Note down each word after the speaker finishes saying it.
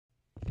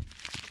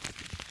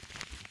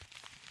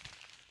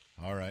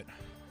All right,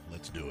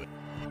 let's do it.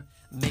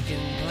 Making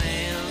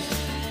plans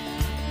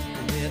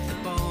with the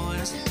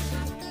boys.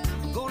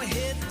 I'm gonna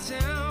hit the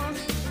town.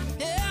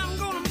 Yeah, I'm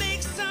gonna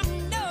make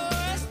some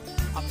noise.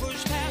 I'll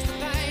push past the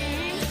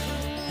pain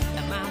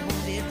and my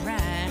wounded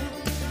pride.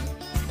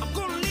 I'm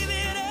gonna live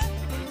it up.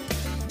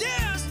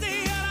 Yeah,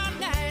 stay out all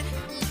night.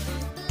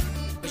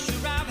 But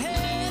sure, I've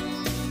had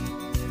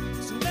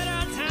some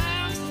better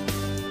times.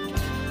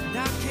 And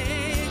I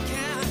can't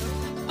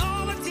count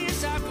all the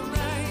tears I could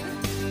write.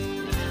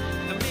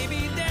 And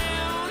maybe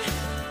down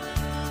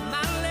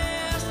my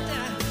last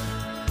night.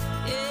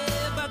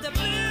 Yeah, but the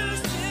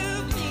blues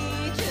took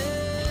me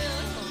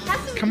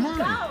just. Come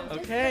on.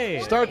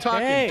 Okay. Start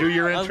talking. Hey, Do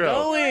your intro. I'm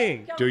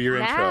going. Do your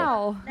intro.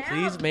 Now.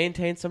 Please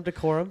maintain some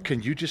decorum.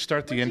 Can you just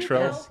start the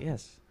intro?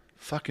 Yes.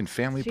 Fucking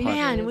family podcast.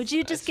 Man, would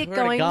you just I get swear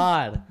to going?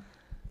 God.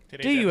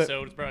 Today's Do you-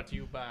 episode is brought to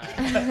you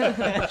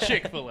by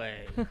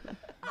Chick-fil-A.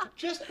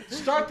 Just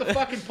start the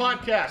fucking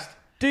podcast.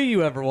 Do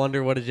you ever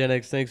wonder what a Gen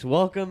X thinks?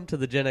 Welcome to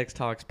the Gen X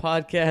Talks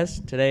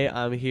podcast. Today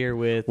I'm here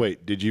with...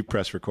 Wait, did you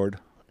press record?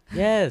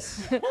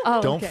 Yes.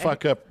 Oh, Don't okay.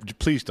 fuck up.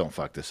 Please don't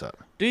fuck this up.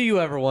 Do you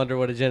ever wonder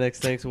what a Gen X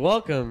thinks?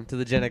 Welcome to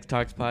the Gen X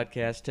Talks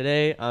podcast.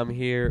 Today I'm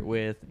here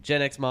with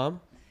Gen X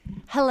mom.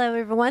 Hello,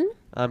 everyone.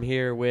 I'm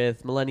here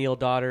with millennial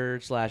daughter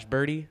 /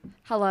 Birdie.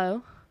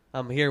 Hello.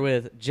 I'm here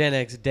with Gen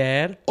X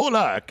dad.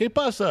 Hola, ¿qué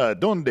pasa?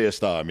 ¿Dónde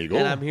está, amigo?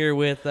 And I'm here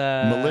with...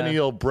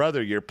 Millennial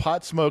brother, your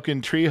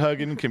pot-smoking,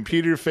 tree-hugging,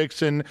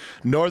 computer-fixing,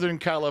 Northern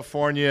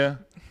California...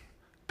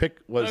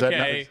 Was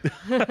Okay,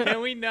 that can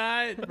we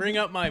not bring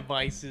up my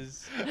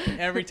vices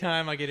every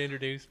time I get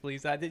introduced,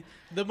 please?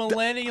 The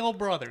millennial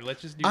brother.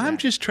 Let's just do that. I'm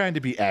just trying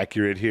to be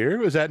accurate here.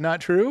 Was that not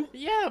true?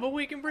 Yeah, but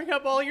we can bring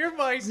up all your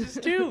vices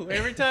too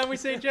every time we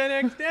say Gen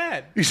X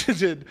dad. You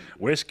said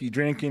whiskey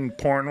drinking,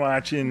 porn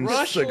watching,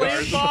 Rush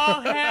cigars.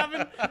 Limbaugh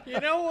having. You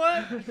know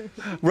what?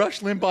 Rush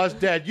Limbaugh's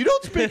dead. You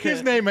don't speak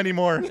his name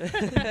anymore.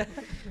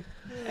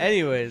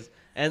 Anyways,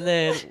 and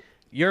then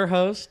your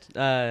host,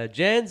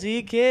 Gen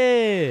Z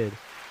Kid.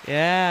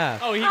 Yeah.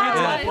 Oh, he gets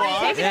an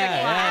applause.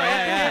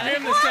 Yeah. Give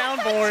him the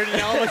soundboard,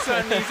 and all of a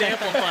sudden he's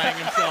amplifying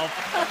himself.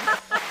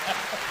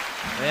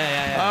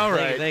 Yeah. All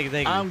right. Thank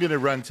you. I'm going to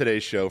run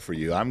today's show for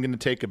you. I'm going to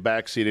take a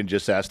back seat and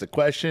just ask the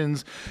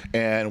questions,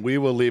 and we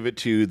will leave it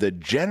to the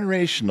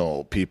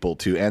generational people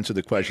to answer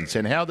the questions.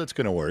 And how that's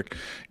going to work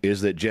is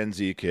that Gen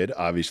Z Kid,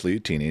 obviously a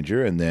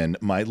teenager, and then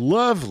my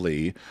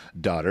lovely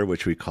daughter,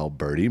 which we call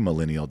Birdie,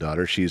 millennial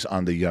daughter. She's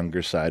on the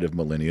younger side of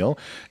millennial.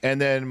 And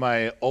then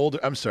my older,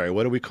 I'm sorry,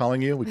 what are we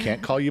calling you? We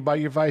can't call you by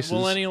your vices.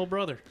 Millennial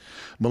brother.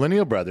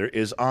 Millennial brother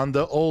is on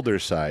the older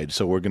side,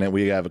 so we're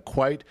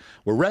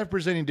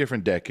representing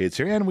different decades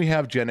here, and we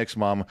have Gen X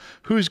mom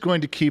who's going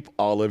to keep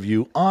all of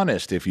you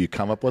honest. If you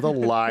come up with a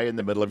lie in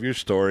the middle of your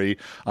story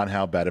on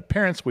how bad of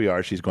parents we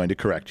are, she's going to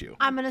correct you.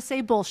 I'm going to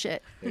say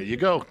bullshit. There you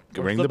go.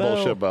 Ring the the bell?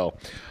 bullshit bell.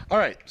 All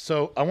right,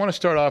 so I want to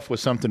start off with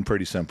something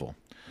pretty simple.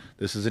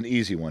 This is an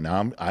easy one.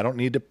 Now, I don't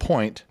need to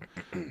point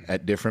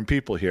at different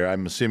people here.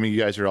 I'm assuming you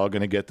guys are all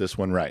going to get this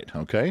one right,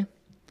 okay?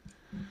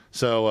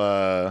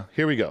 So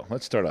here we go.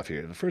 Let's start off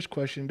here. The first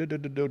question. Let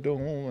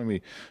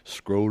me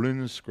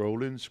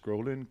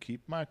scrolling.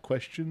 Keep my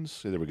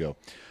questions. There we go.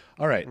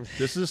 All right.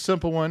 This is a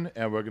simple one,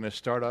 and we're going to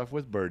start off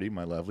with Birdie,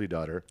 my lovely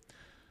daughter.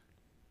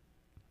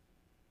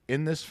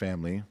 In this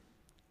family,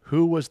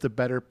 who was the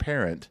better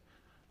parent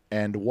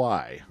and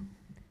why?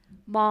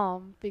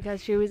 Mom,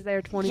 because she was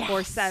there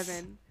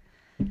 24/7.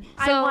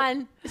 I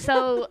won.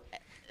 So,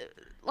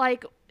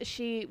 like,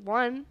 she,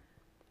 one,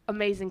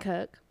 amazing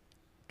cook.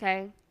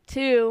 Okay.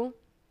 Two,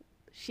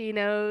 she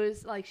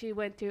knows, like, she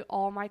went to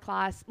all my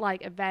class,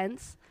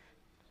 events.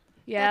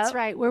 Yeah. That's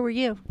right. Where were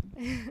you?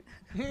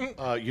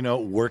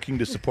 Working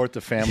to support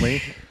the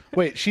family.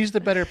 Wait, she's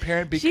the better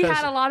parent because She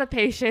had a lot of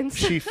patience.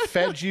 she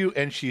fed you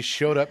and she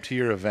showed up to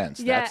your events.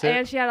 Yeah, That's it?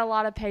 and she had a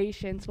lot of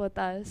patience with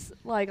us.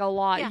 Like, a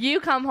lot. Yeah.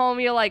 You come home,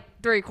 you're like,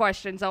 3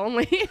 questions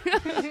only.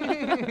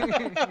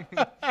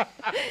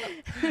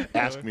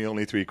 Ask me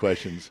only 3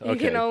 questions. You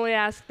Okay. can only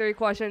ask 3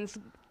 questions.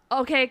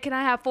 Okay, can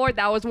I have 4?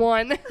 That was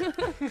 1.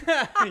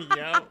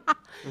 Yeah.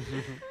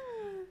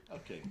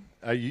 Okay.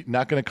 Are you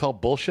not going to call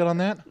bullshit on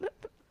that?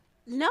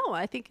 No,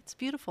 I think it's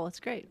beautiful. It's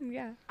great.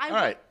 Yeah. I All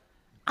right.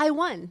 I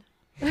won.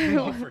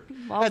 Mom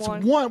That's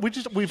won. one. We've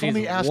She's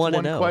only asked 1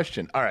 one and 0.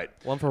 question. All right.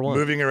 1 for 1.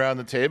 Moving around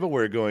the table,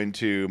 we're going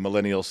to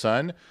millennial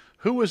son.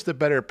 Who was the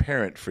better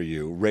parent for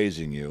you,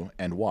 raising you,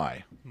 and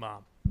why?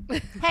 Mom.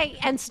 Hey,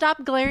 and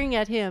stop glaring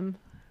at him.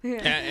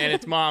 And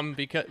it's mom,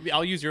 because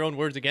I'll use your own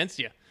words against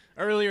you.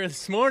 Earlier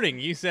this morning,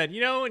 you said,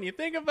 when you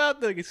think about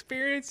the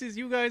experiences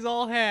you guys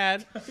all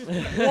had,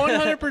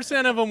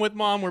 100% of them with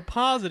mom were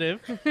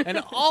positive,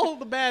 and all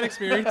the bad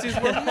experiences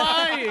were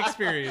my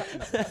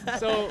experiences.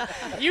 So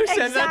you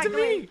said that to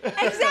me.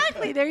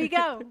 Exactly. There you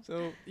go.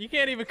 So you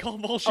can't even call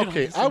bullshit.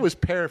 Okay, on this. I was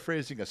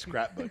paraphrasing a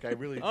scrapbook. I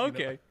really.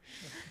 Okay.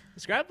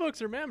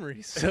 Scrapbooks are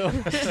memories. So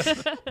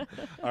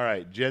All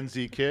right, Gen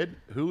Z kid,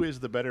 who is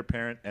the better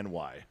parent and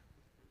why?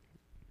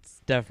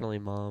 It's definitely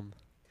mom.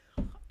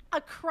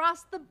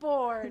 across the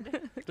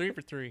board. 3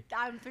 for 3.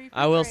 I'm 3 for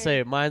I will 3.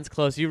 say mine's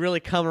close. You really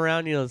come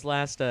around, this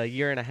last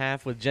year and a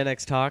half with Gen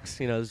X Talks,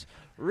 is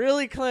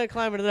really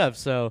climbing it up.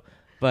 So,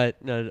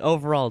 but no,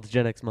 overall, it's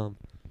Gen X mom.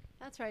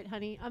 That's right,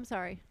 honey. I'm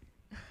sorry.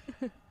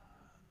 All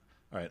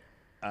right.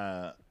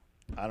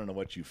 I don't know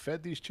what you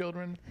fed these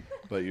children,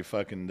 but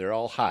they're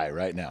all high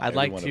right now. I'd every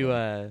like one of to,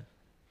 them.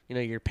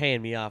 you're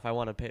paying me off. I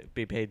want to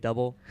be paid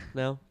double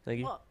now. Thank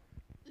you. Well,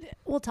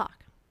 we'll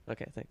talk.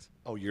 Okay, thanks.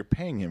 Oh, you're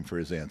paying him for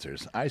his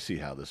answers. I see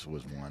how this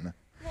was won.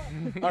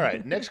 All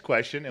right, next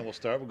question, and we'll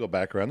go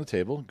back around the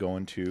table,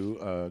 going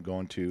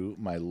to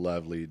my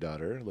lovely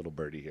daughter, little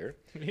birdie here.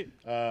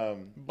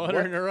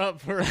 Buttering her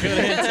up for a good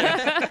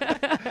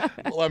answer.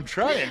 Well, I'm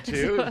trying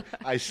to.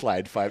 I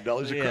slide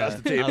 $5 across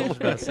the table. I was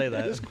about to say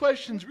that. This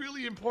question's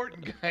really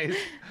important, guys.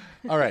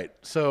 All right,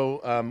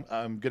 so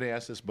I'm going to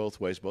ask this both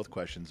ways, both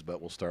questions,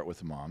 but we'll start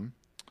with Mom.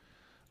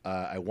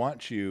 I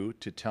want you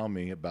to tell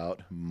me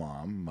about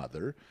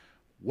Mother.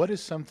 What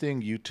is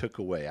something you took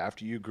away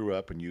after you grew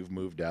up and you've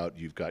moved out?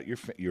 You've got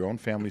your own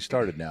family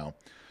started now.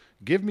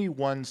 Give me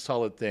one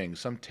solid thing,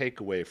 some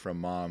takeaway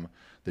from Mom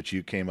that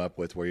you came up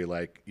with where you're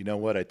like, you know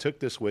what? I took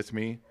this with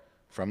me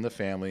from the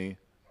family,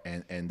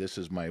 and this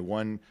is my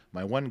one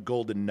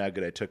golden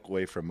nugget I took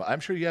away from. I'm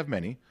sure you have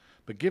many,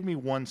 but give me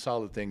one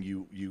solid thing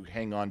you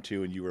hang on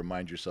to and you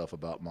remind yourself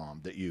about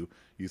Mom that you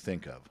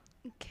think of.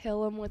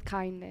 Kill him with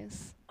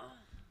kindness.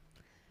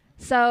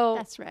 So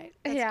That's right.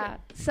 That's yeah.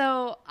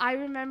 So I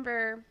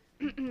remember,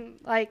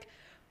 like,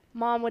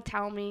 Mom would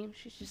tell me,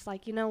 she's just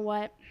like, you know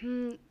what?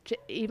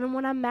 Even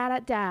when I'm mad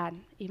at Dad,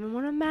 even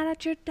when I'm mad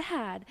at your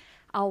dad,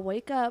 I'll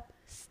wake up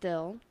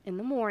still in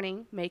the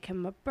morning, make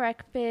him a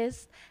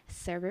breakfast,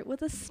 serve it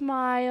with a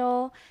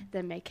smile,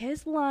 then make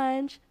his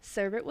lunch,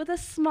 serve it with a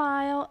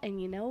smile, and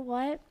you know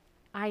what?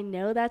 I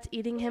know that's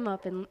eating him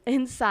up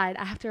inside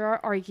after our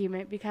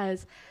argument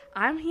because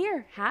I'm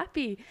here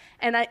happy.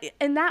 And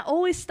that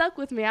always stuck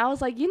with me. I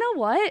was like, you know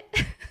what?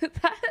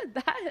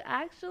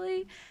 that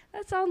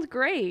sounds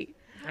great.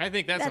 I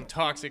think that's some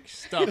toxic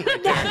stuff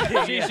right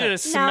there. She should have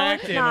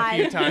smacked him a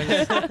few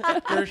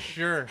times. For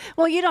sure.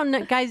 Well,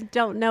 guys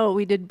don't know what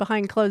we did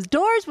behind closed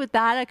doors with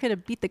that. I could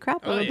have beat the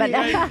crap out of You him.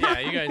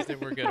 guys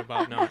were good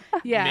about not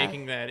Yeah.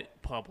 making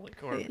that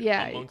public or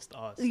Yeah. amongst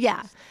us.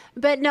 Yeah.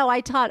 But no,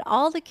 I taught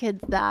all the kids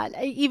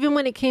that. Even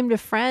when it came to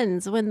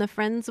friends, when the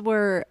friends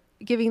were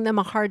giving them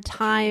a hard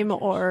time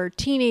or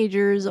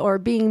teenagers or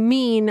being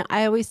mean,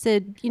 I always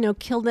said,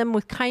 kill them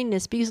with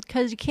kindness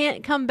because you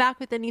can't come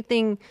back with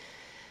anything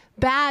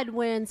bad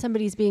when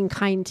somebody's being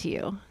kind to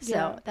you. So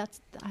Yeah.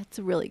 that's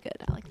really good.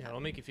 I like Yeah, that. it'll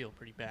make you feel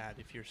pretty bad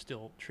if you're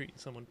still treating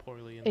someone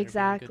poorly. And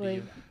Exactly. They're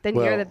being good to you. Then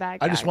you're the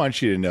bad guy. I just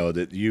want you to know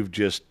that you've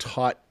just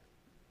taught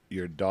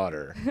your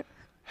daughter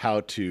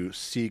how to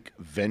seek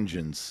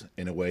vengeance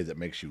in a way that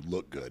makes you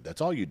look good.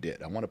 That's all you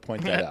did. I want to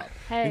point that out.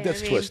 I think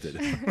that's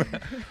twisted.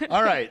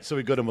 All right, so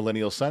we go to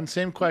Millennial Son.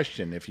 Same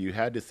question. If you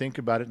had to think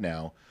about it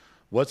now,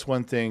 what's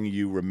one thing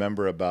you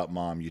remember about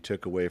Mom you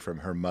took away from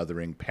her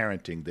mothering,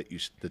 parenting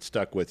that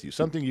stuck with you?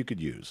 Something you could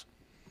use.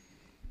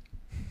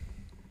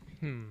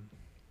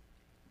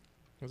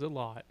 There's a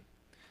lot.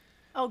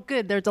 Oh,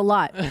 good. There's a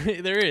lot.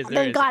 there is.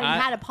 Thank God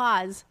you had a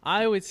pause.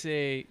 I would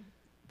say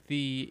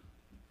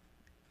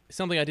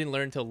something I didn't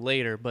learn until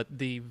later, but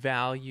the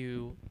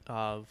value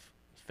of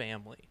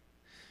family.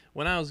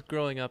 When I was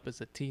growing up as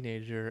a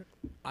teenager,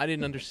 I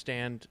didn't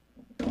understand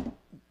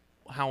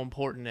how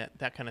important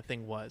that kind of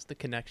thing was, the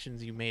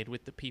connections you made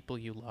with the people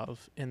you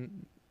love.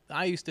 And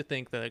I used to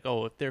think that,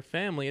 if they're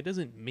family, it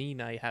doesn't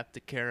mean I have to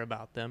care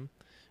about them.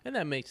 And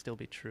that may still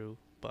be true,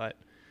 but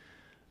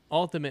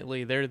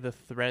ultimately they're the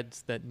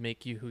threads that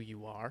make you who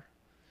you are.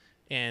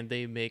 And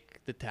they make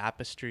the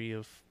tapestry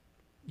of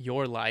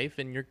your life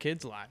and your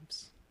kids'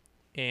 lives.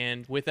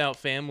 And without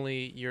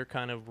family, you're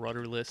kind of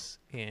rudderless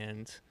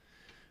and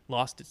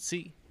lost at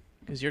sea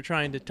because you're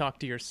trying to talk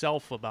to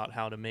yourself about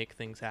how to make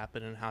things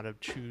happen and how to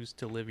choose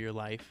to live your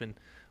life. And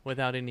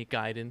without any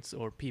guidance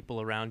or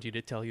people around you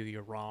to tell you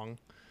you're wrong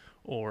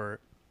or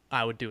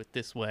I would do it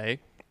this way,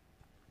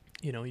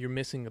 you're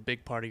missing a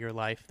big part of your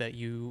life that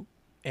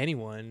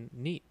anyone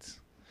needs.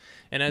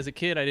 And as a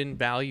kid, I didn't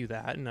value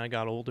that. And I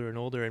got older and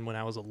older. And when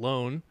I was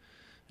alone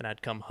and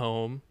I'd come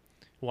home,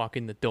 walk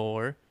in the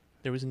door,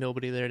 there was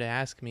nobody there to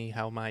ask me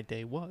how my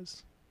day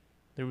was.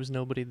 There was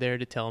nobody there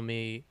to tell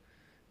me,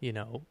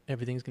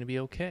 everything's going to be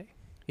okay.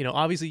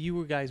 Obviously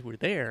you guys were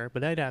there,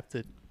 but I'd have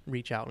to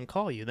reach out and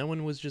call you. No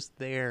one was just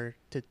there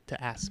to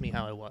ask me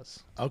how I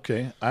was.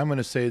 Okay. I'm going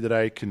to say that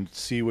I can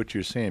see what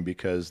you're saying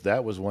because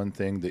that was one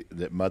thing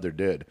that Mother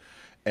did.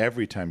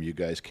 Every time you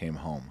guys came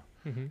home,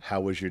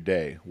 how was your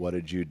day? What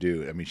did you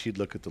do? I mean, she'd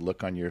look at the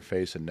look on your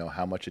face and know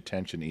how much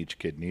attention each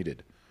kid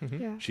needed.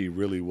 Yeah. She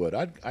really would.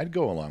 I'd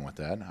go along with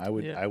that. I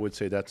would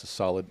say that's a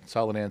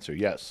solid answer.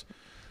 Yes.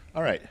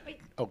 All right.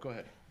 Oh, go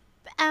ahead.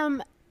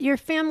 Your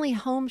family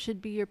home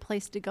should be your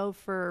place to go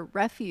for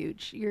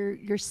refuge,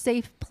 your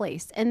safe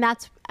place. And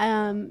that's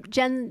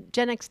Gen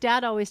X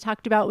dad always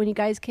talked about when you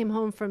guys came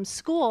home from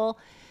school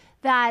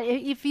that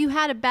if you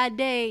had a bad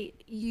day,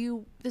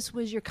 this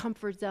was your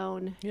comfort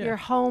zone. Yeah. Your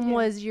home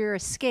was your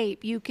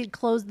escape. You could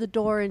close the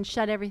door and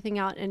shut everything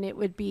out, and it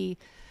would be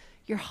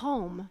your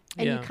home.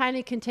 And you Yeah. kind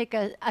of can take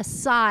a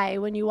sigh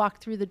when you walk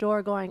through the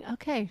door going,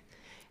 okay,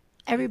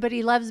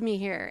 everybody loves me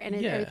here, and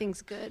Yeah.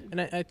 everything's good.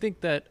 And I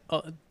think that,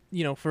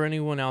 for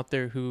anyone out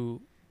there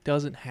who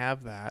doesn't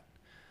have that,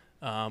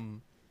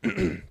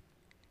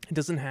 it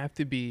doesn't have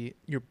to be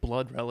your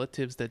blood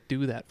relatives that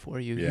do that for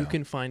you. Yeah. You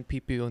can find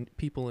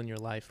people in your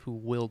life who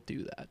will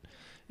do that.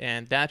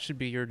 And that should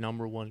be your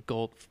number one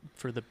goal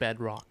for the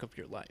bedrock of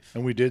your life.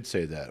 And we did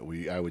say that.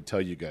 I would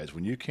tell you guys,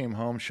 when you came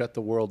home, shut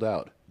the world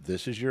out.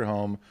 This is your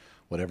home.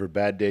 Whatever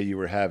bad day you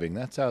were having,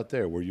 that's out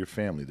there. We're your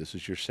family. This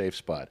is your safe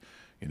spot.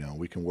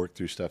 We can work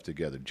through stuff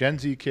together. Gen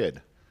Z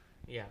kid.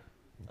 Yeah.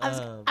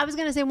 I was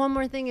going to say one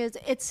more thing is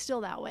it's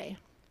still that way.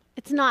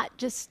 It's not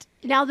just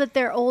now that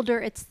they're older,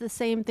 it's the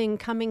same thing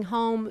coming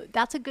home.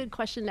 That's a good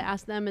question to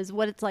ask them is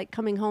what it's like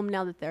coming home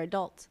now that they're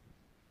adults.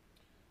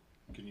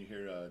 Can you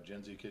hear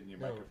Gen Z kid in your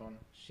No, microphone?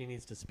 she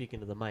needs to speak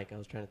into the mic. I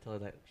was trying to tell her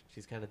that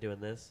she's kind of doing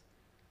this,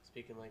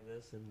 speaking like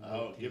this, and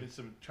Oh,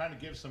 trying to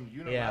give some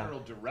unilateral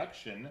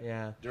direction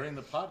Yeah. during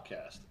the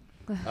podcast.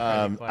 quiet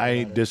I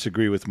about it.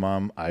 disagree with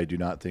Mom. I do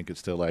not think it's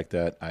still like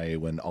that.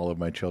 When all of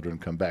my children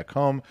come back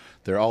home,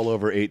 they're all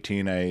over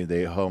 18.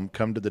 They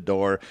come to the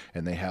door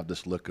and they have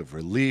this look of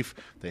relief.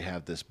 They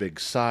have this big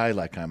sigh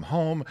like I'm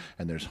home,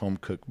 and there's home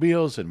cooked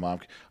meals. And Mom,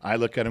 I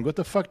look at them, what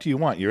the fuck do you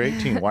want? You're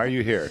 18. Why are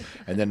you here?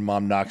 And then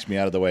Mom knocks me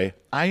out of the way.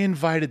 I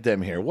invited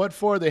them here. What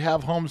for? They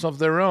have homes of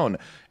their own.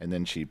 And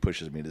then she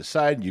pushes me to the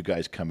side. You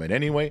guys come in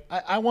anyway.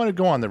 I want to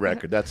go on the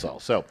record. That's all.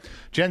 So,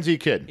 Gen Z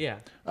kid. Yeah.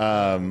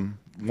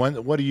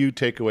 What do you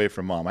take away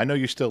from Mom? I know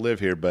you still live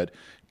here, but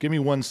give me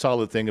one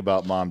solid thing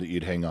about Mom that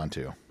you'd hang on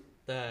to.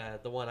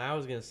 The one I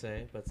was gonna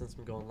say, but since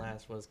I'm going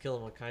last, was kill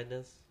 'em with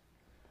kindness.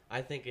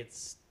 I think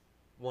it's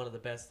one of the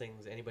best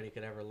things anybody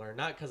could ever learn.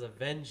 Not because of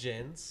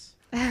vengeance.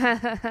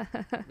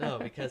 No,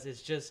 because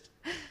it's just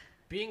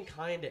being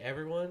kind to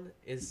everyone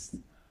is.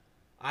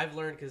 I've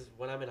learned because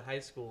when I'm in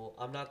high school,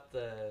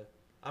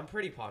 I'm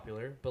pretty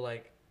popular, but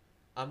like.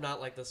 I'm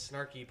not like the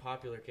snarky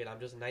popular kid.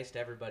 I'm just nice to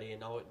everybody,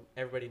 and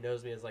everybody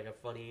knows me as like a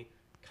funny,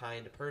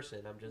 kind person.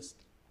 I'm just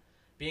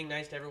being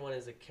nice to everyone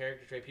is a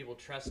character trait. People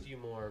trust you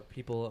more.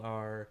 People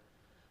are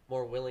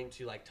more willing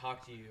to like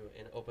talk to you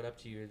and open up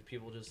to you.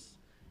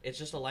 It's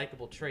just a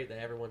likable trait that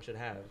everyone should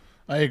have.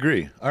 I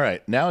agree. All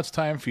right, now it's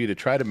time for you to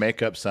try to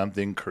make up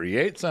something,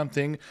 create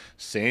something.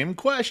 Same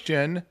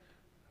question,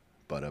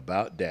 but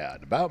about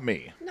Dad, about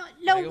me.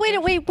 No,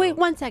 wait,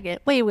 1 second.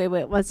 Wait,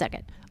 1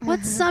 second.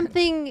 What's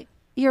something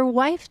your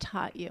wife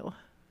taught you?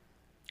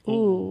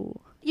 Ooh.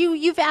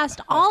 You've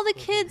asked all the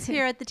kids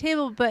here at the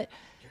table, but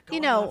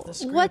off the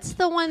script. what's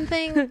the one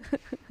thing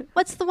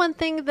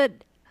that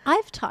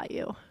I've taught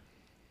you?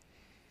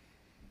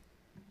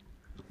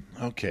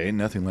 Okay,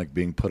 nothing like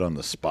being put on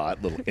the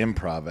spot. Little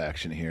improv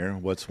action here.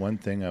 What's one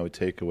thing I would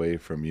take away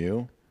from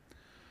you?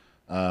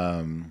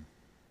 I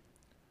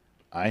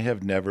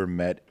have never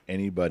met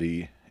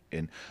anybody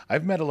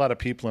I've met a lot of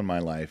people in my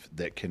life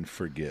that can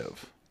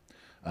forgive.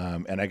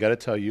 And I got to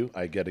tell you,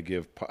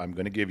 I'm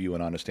going to give you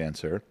an honest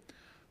answer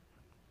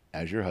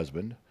as your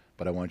husband,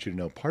 but I want you to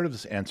know part of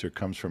this answer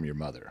comes from your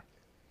mother.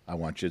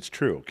 It's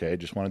true, okay? I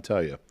just want to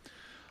tell you.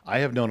 I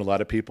have known a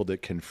lot of people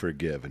that can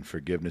forgive, and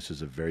forgiveness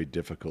is a very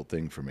difficult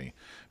thing for me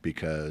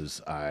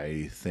because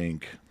I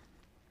think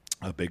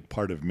a big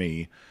part of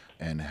me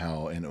and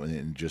how,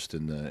 and just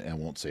I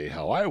won't say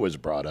how I was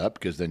brought up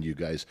because then you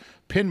guys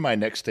pin my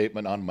next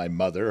statement on my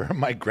mother or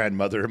my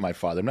grandmother or my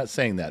father. I'm not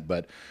saying that,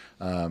 but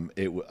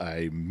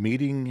I've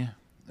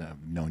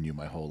known you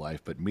my whole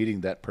life, but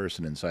meeting that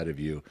person inside of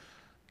you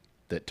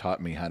that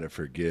taught me how to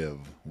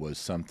forgive was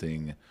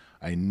something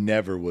I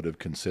never would have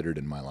considered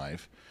in my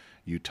life.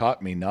 You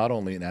taught me not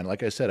only, and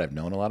like I said, I've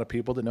known a lot of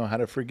people that know how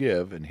to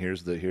forgive, and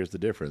here's the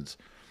difference.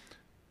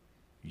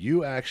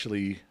 You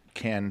actually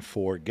can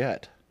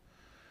forget.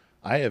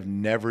 I have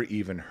never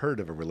even heard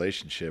of a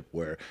relationship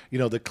where,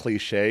 the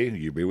cliche,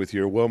 you be with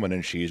your woman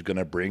and she's going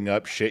to bring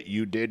up shit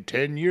you did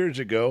 10 years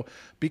ago.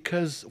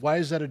 Because why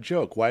is that a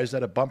joke? Why is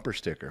that a bumper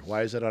sticker?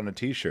 Why is that on a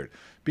t-shirt?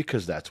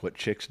 Because that's what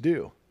chicks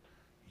do.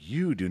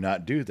 You do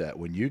not do that.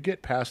 When you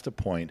get past a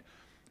point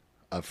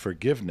of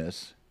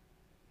forgiveness,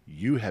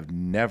 you have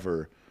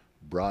never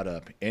brought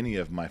up any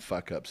of my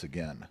fuck-ups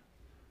again.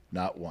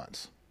 Not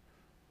once.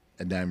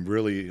 And I'm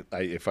really,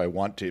 if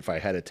I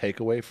had a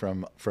takeaway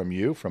from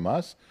you, from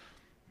us,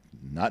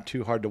 not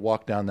too hard to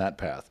walk down that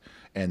path.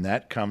 And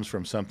that comes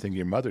from something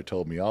your mother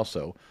told me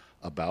also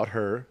about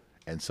her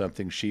and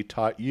something she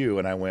taught you.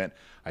 And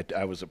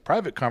I was a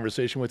private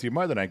conversation with your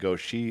mother, and I go,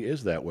 she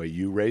is that way.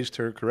 You raised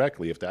her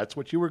correctly. If that's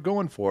what you were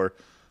going for,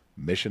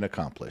 mission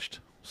accomplished.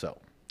 So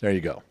there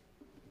you go.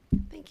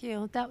 Thank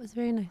you. That was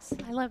very nice.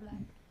 I love that.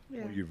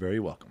 Yeah. Well, you're very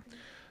welcome.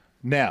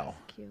 Now,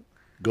 Cute.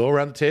 go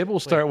around the table. We'll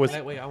start with.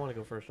 Wait, I want to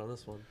go first on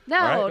this one. No.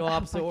 All right. Go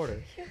opposite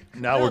order.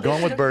 Now we're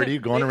going with Birdie,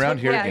 going around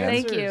here Yeah, again.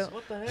 thank you.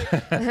 What the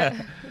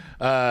heck?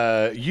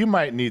 You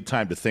might need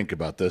time to think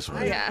about this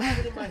one. Yeah.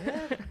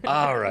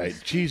 All right.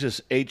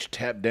 Jesus H.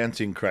 Tap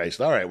Dancing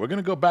Christ. All right. We're going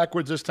to go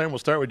backwards this time. We'll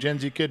start with Gen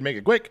Z Kid. Make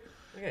it quick.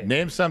 Okay.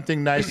 Name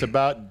something nice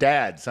about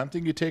Dad.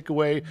 Something you take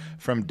away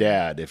from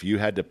Dad. If you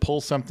had to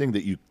pull something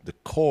that the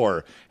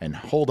core, and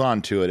hold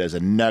on to it as a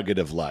nugget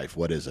of life,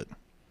 what is it?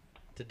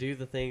 To do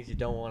the things you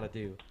don't want to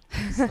do.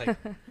 It's like,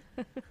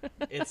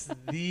 it's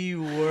the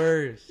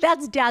worst.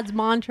 That's Dad's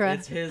mantra.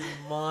 It's his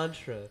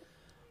mantra.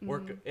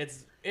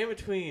 It's in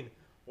between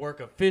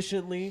work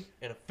efficiently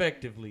and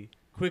effectively,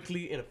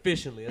 quickly and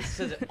efficiently. He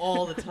says it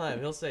all the time.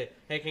 He'll say,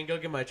 "Hey, can you go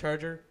get my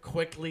charger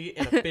quickly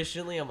and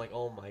efficiently?" I'm like,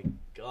 "Oh my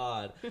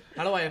god,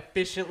 how do I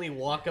efficiently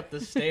walk up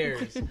the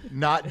stairs?"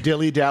 Not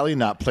dilly-dally,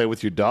 not play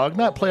with your dog,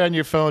 not play on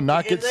your phone,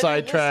 not get And then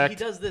sidetracked. He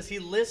does this. He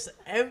lists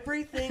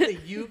everything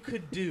that you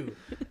could do,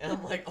 and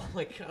I'm like, "Oh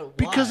my god, why?"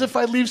 Because if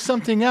I leave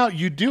something out,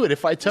 you do it.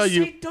 If I tell Just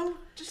you... say don't.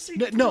 Just say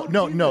No, don't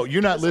no, do no, this.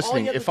 you're not That's all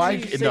listening. you have If to I-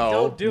 do. You say no,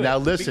 don't do now it.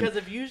 listen. Because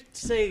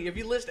if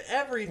you list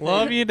everything,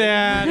 Love you,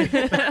 Dad.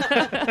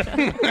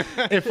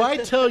 If I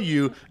tell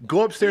you,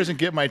 go upstairs and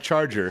get my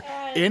charger,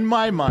 in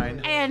my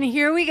mind, And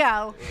here we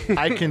go.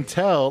 I can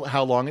tell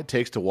how long it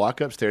takes to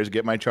walk upstairs,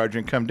 get my charger,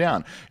 and come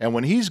down. And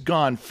when he's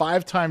gone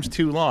 5 times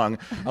too long,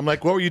 I'm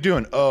like, what were you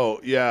doing? Oh,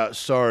 yeah,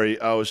 sorry,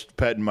 I was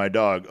petting my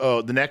dog.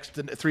 Oh, the next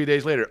 3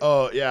 days later,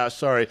 oh, yeah,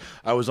 sorry,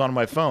 I was on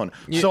my phone.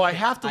 So I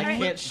have to... I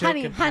can't show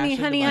Honey, compassion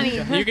to my honey.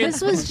 child. You can-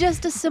 This was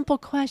just a simple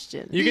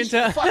question. You can He's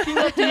tell. fucking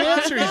up the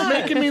answer. He's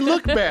making me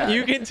look bad.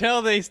 You can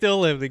tell they still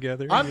live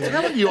together. I'm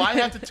telling you, I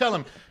have to tell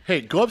him,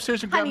 hey, go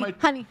upstairs and grab my...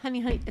 Honey,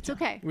 it's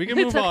okay. We can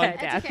It's move on. okay,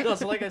 Dad. No,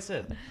 so like I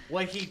said,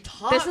 what he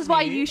taught This is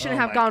why me- you shouldn't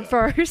Oh have my gone God.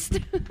 first.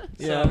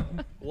 So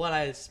what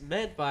I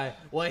meant by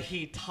what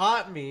he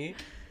taught me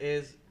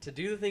is to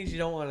do the things you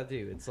don't want to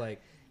do. It's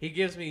like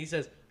he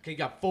says, "Okay, you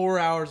got 4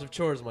 hours of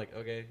chores." I'm like,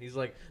 "Okay." He's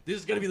like, "This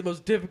is gonna be the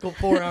most difficult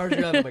 4 hours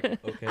you have." I'm like,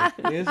 "Okay."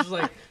 And it's just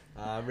like,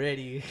 I'm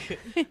ready.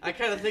 I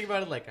kind of think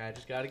about it like I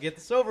just got to get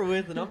this over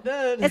with and I'm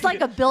done. It's like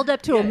a build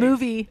up to a Yeah,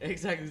 movie.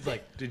 Exactly. It's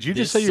like, Did you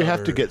just this say you have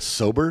to summer- get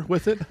sober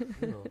with it?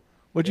 No.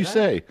 What'd you Did I?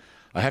 say?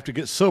 I have to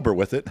get sober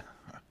with it.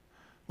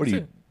 What are you,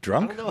 I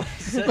drunk? don't know what I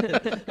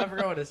said. I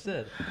forgot what I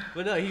said.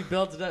 But no, he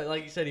builds it up.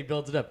 Like you said, he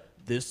builds it up.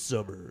 This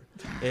summer,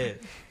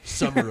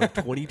 summer of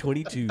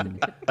 2022,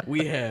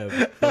 we have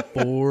the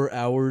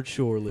 4-hour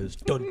chore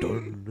list. Dun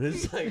dun.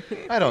 It's like,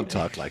 I don't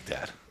talk like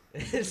that.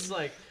 it's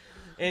like,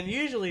 and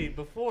usually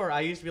before I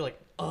used to be like,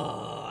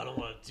 oh, I don't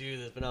want to do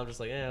this, but now I'm just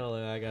like, yeah, well,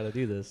 I got to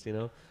do this, you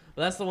know.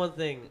 But that's the one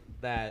thing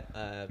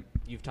that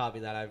you've taught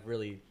me that I've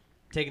really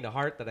taken to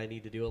heart that I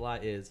need to do a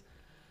lot is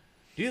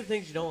do the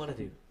things you don't want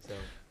to do. So.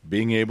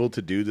 Being able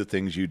to do the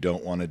things you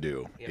don't want to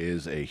do Yep.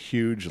 is a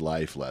huge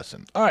life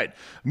lesson. All right,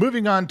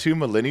 moving on to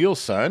Millennial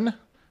Son,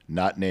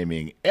 not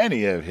naming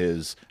any of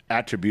his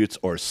attributes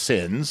or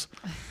sins.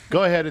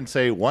 Go ahead and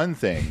say one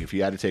thing if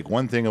you had to take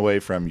one thing away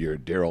from your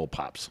dear old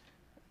pops.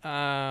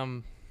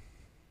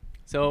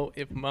 So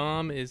if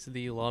mom is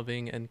the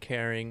loving and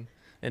caring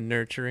and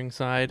nurturing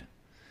side,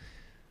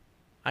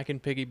 I can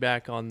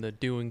piggyback on the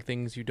doing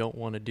things you don't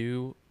want to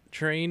do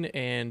train.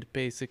 And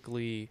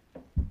basically,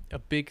 a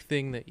big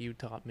thing that you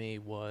taught me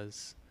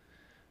was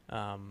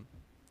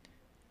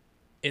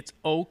it's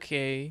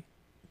okay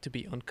to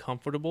be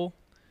uncomfortable,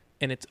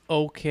 and it's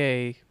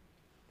okay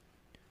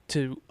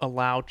to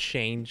allow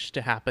change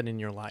to happen in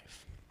your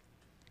life.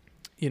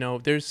 You know,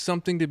 there's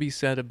something to be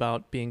said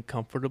about being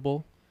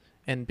comfortable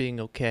and being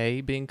okay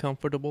being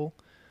comfortable,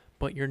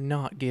 but you're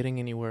not getting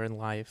anywhere in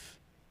life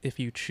if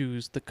you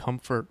choose the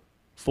comfort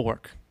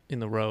fork in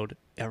the road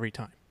every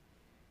time.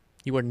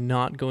 You are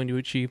not going to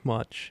achieve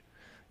much.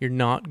 You're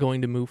not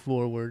going to move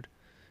forward.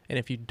 And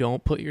if you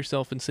don't put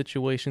yourself in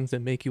situations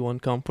that make you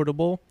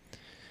uncomfortable,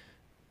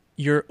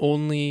 you're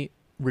only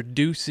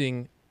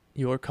reducing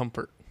your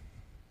comfort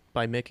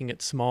by making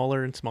it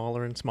smaller and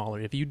smaller and smaller.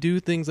 If you do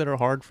things that are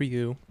hard for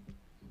you,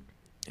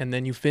 and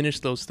then you finish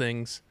those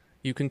things,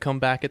 you can come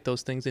back at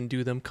those things and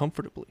do them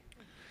comfortably.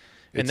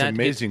 And It's that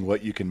amazing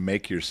what you can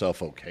make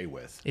yourself okay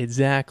with.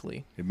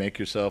 Exactly. You make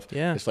yourself,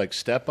 Yeah. It's like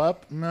step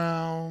up.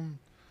 No,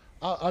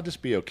 I'll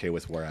just be okay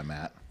with where I'm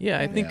at. Yeah,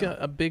 I think Yeah.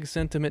 a big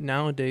sentiment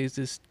nowadays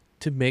is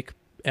to make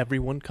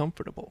everyone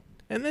comfortable.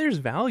 And there's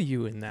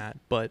value in that,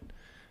 but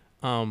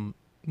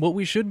what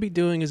we should be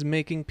doing is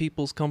making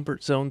people's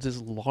comfort zones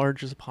as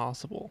large as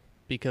possible,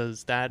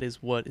 because that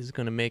is what is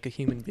going to make a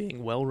human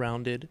being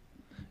well-rounded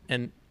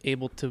and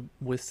able to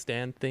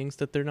withstand things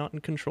that they're not in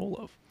control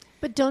of.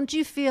 But don't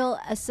you feel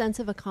a sense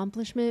of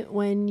accomplishment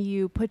when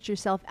you put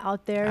yourself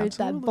out there?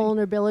 Absolutely. That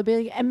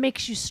vulnerability, it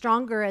makes you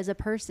stronger as a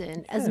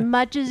person. As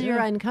much as you're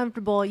Yeah.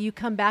 uncomfortable, you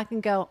come back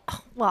and go,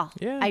 oh, well,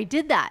 Yeah. I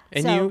did that.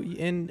 And so, you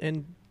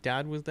and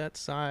Dad was that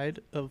side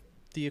of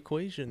the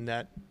equation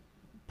that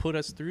put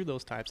us through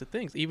those types of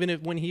things, even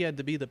if when he had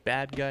to be the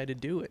bad guy to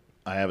do it.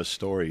 I have a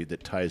story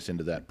that ties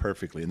into that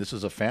perfectly, and this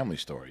is a family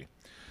story.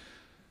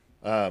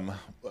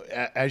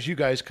 As you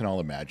guys can all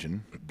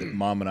imagine, that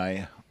Mom and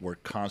I were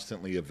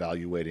constantly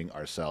evaluating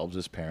ourselves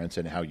as parents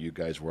and how you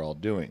guys were all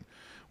doing.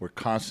 we're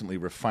constantly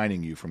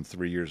refining you from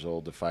 3 years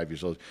old to 5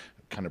 years old,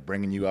 kind of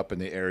bringing you up in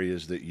the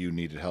areas that you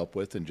needed help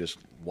with and just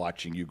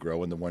watching you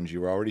grow in the ones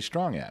you were already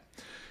strong at.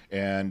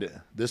 And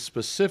this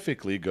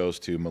specifically goes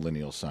to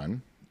millennial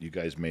son. You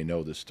guys may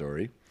know this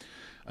story.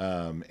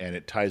 And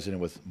it ties in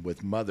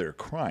with mother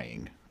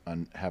crying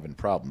on having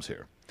problems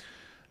here.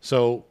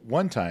 So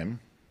one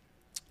time,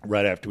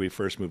 right after we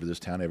first moved to this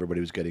town,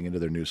 everybody was getting into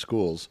their new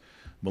schools.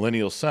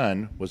 Millennial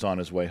son was on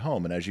his way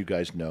home, and as you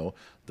guys know,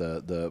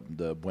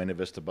 the Buena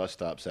Vista bus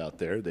stops out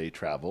there, they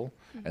travel,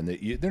 and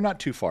they're not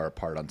too far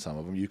apart on some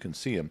of them. You can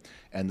see them,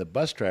 and the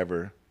bus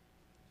driver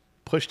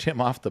pushed him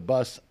off the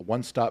bus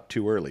one stop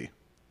too early.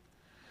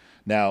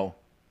 Now,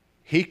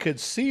 he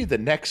could see the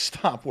next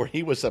stop where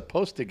he was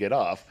supposed to get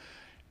off,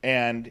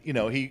 and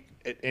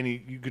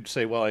you could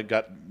say, well,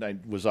 I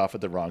was off at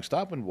the wrong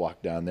stop and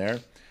walked down there,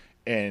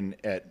 and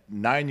at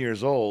 9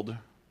 years old,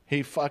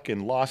 he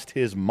fucking lost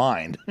his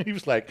mind. He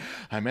was like,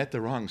 I'm at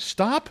the wrong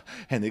stop,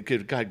 and the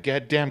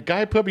goddamn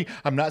guy put me,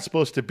 I'm not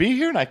supposed to be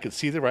here, and I could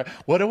see the right,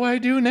 what do I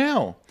do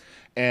now?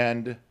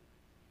 And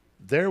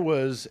there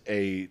was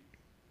a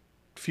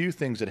few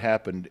things that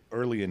happened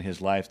early in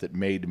his life that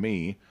made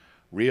me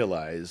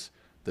realize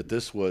that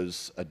this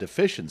was a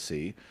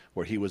deficiency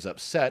where he was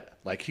upset,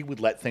 like he would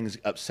let things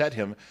upset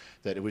him,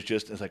 that it was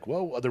just, it's like,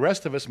 well, the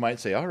rest of us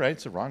might say, all right,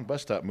 it's the wrong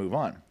bus stop, move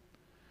on.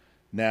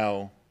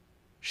 Now,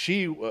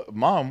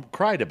 mom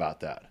cried about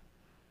that.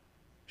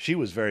 She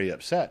was very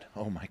upset.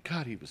 Oh my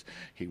God,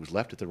 he was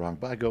left at the wrong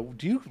bus. I go,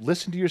 do you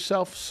listen to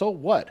yourself? So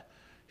what?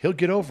 He'll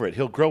get over it.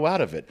 He'll grow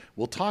out of it.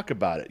 We'll talk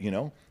about it,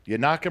 You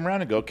knock him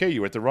around and go, okay,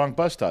 you were at the wrong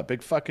bus stop.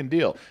 Big fucking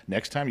deal.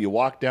 Next time you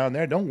walk down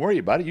there, don't worry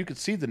about it. You can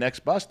see the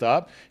next bus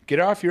stop. Get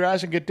off your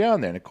ass and get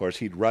down there. And, of course,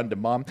 he'd run to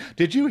mom.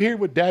 Did you hear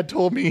what Dad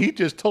told me? He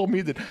just told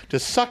me to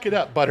suck it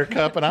up,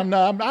 Buttercup, and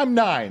I'm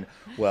 9.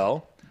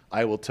 Well,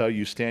 I will tell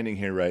you standing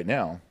here right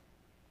now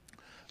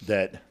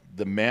that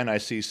the man I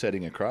see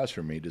sitting across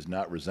from me does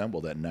not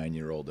resemble that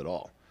 9-year-old at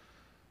all.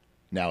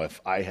 Now, if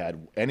I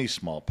had any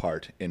small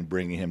part in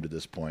bringing him to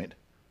this point,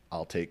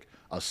 I'll take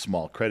a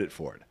small credit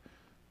for it.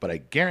 But I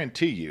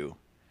guarantee you,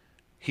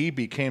 he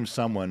became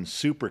someone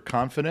super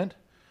confident.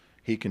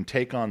 He can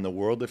take on the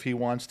world if he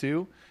wants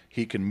to.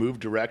 He can move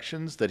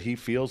directions that he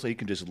feels he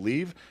can just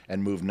leave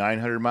and move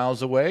 900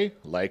 miles away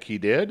like he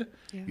did.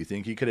 Yeah. You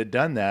think he could have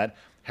done that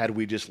had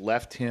we just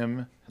left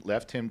him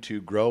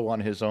to grow on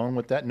his own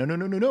with that?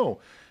 No.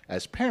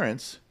 As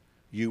parents,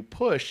 you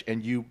push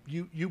and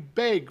you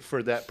beg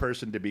for that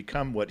person to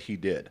become what he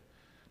did.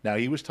 Now,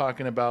 he was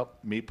talking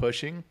about me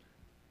pushing.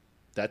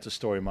 That's a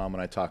story Mom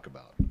and I talk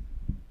about.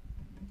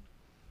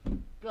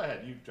 Go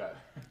ahead, you drive.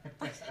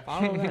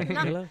 Follow that,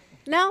 Mila.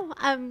 No,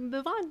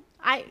 move on.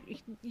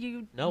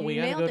 We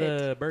gotta nailed go it.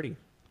 to Birdie.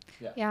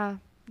 Yeah,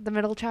 the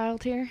middle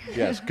child here.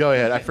 Yes, go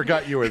ahead. I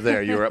forgot you were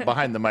there. You were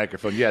behind the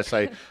microphone. Yes,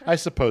 I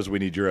suppose we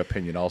need your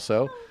opinion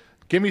also.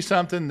 Give me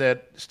something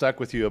that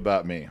stuck with you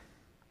about me.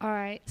 All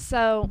right.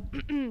 So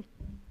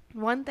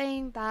one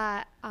thing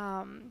that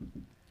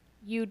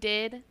you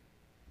did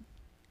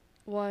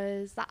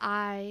was that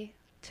I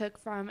took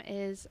from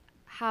is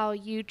how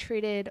you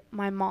treated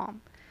my mom.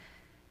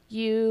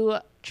 You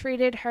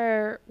treated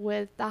her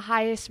with the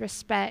highest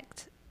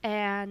respect,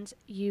 and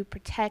you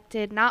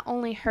protected not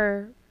only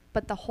her,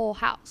 but the whole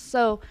house.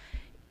 So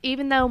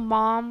even though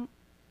Mom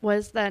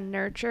was the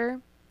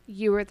nurturer,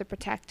 you were the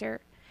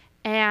protector.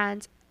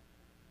 And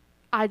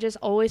I just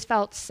always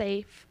felt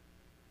safe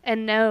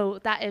and know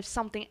that if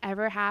something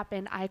ever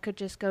happened, I could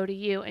just go to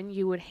you and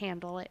you would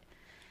handle it.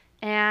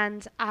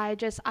 And I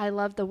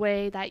love the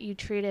way that you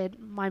treated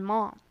my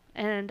mom.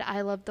 And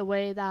I love the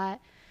way that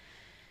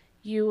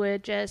you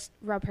would just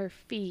rub her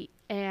feet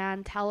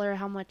and tell her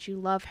how much you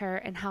love her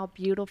and how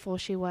beautiful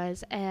she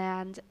was.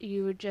 And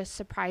you would just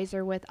surprise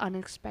her with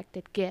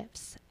unexpected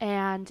gifts.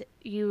 And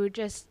you would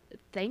just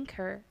thank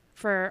her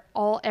for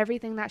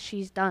everything that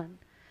she's done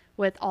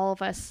with all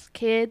of us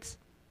kids,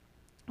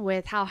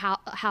 with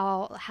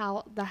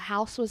how the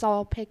house was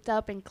all picked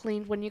up and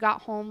cleaned when you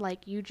got home.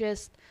 Like you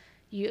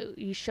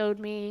showed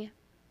me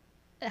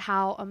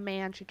how a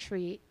man should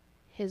treat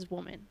his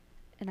woman.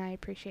 And I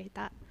appreciate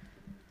that.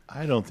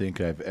 I don't think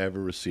I've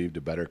ever received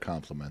a better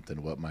compliment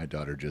than what my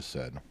daughter just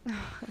said.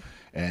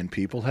 And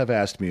people have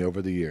asked me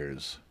over the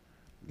years,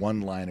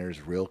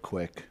 one-liners real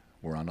quick,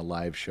 we're on a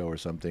live show or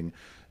something,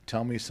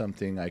 tell me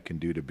something I can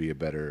do to be a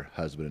better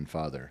husband and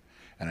father.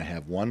 And I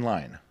have one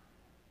line,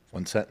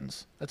 one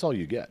sentence. That's all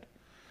you get.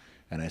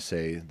 And I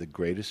say, the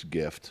greatest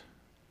gift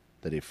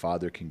that a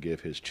father can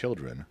give his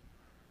children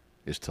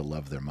is to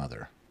love their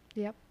mother.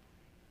 Yep.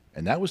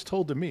 And that was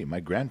told to me.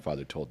 My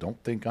grandfather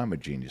don't think I'm a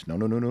genius. No.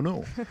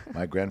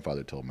 My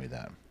grandfather told me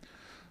that.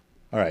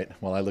 All right,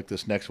 well, I look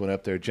this next one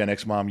up there. Gen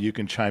X Mom, you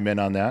can chime in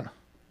on that.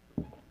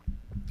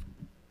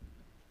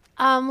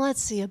 Let's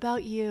see,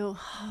 about you.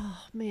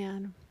 Oh,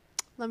 man.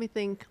 Let me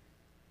think.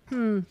 We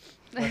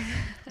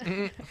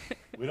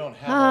don't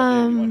have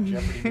all day. You want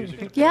Jeopardy music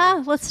to play?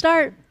 Yeah, let's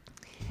start.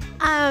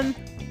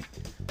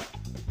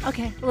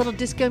 Okay, a little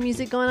disco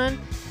music going on.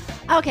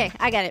 Okay,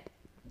 I got it.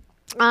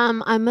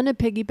 I'm going to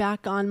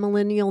piggyback on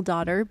millennial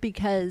daughter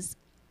because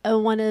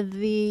one of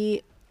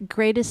the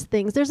greatest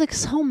things, there's like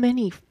so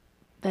many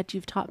that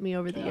you've taught me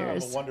over the I'm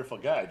years. a wonderful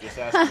guy. Just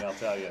ask me, I'll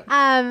tell you.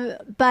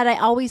 But I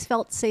always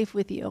felt safe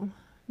with you,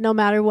 no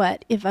matter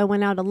what. If I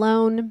went out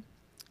alone,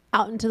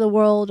 out into the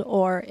world,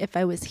 or if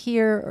I was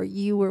here or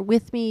you were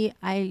with me,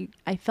 I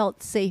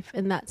felt safe,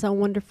 and that's a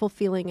wonderful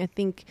feeling. I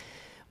think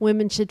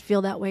women should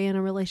feel that way in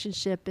a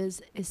relationship,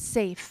 is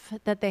safe,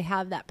 that they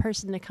have that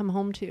person to come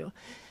home to.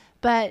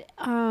 But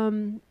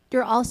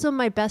you're also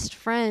my best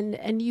friend,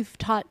 and you've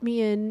taught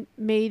me and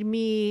made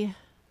me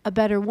a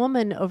better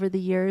woman over the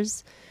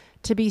years,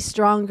 to be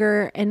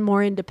stronger and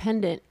more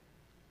independent.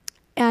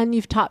 And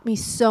you've taught me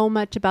so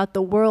much about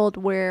the world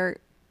where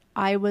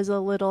I was a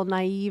little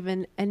naive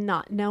and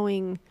not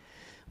knowing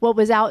what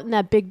was out in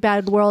that big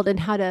bad world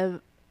and how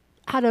to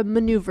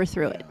maneuver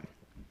through it.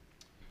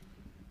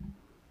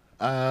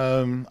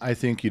 I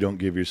think you don't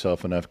give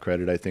yourself enough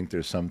credit. I think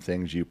there's some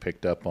things you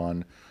picked up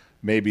on,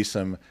 maybe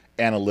some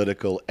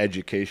analytical,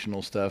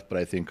 educational stuff, but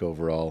I think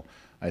overall,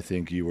 I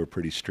think you were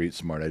pretty street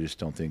smart. I just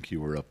don't think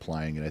you were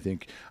applying it.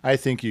 I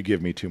think you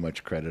give me too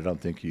much credit. I don't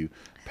think you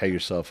pay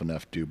yourself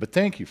enough due. But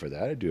thank you for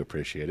that. I do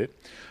appreciate it.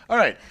 All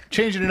right,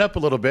 changing it up a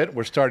little bit.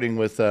 We're starting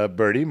with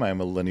Birdie, my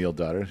millennial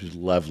daughter, who's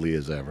lovely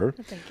as ever.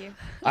 Thank you.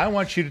 I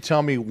want you to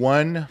tell me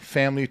one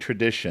family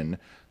tradition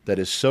that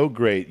is so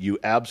great, you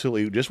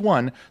absolutely, just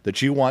one,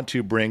 that you want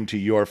to bring to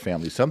your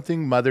family.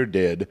 Something Mother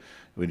did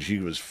when she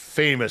was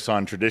famous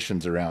on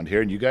traditions around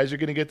here. And you guys are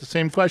going to get the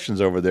same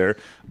questions over there.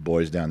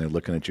 Boys down there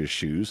looking at your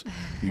shoes.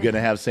 You're going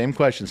to have same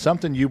questions.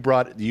 Something you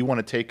brought, you want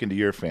to take into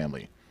your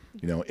family.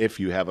 You know, if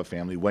you have a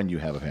family, when you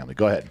have a family.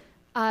 Go ahead.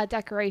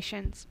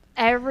 Decorations.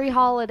 Every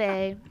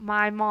holiday,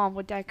 my mom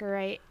would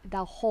decorate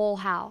the whole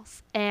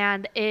house.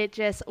 And it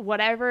just,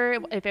 whatever,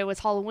 if it was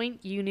Halloween,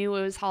 you knew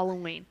it was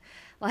Halloween.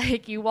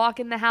 Like, you walk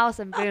in the house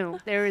and boom,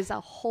 there is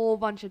a whole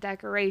bunch of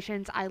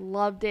decorations. I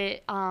loved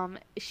it.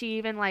 She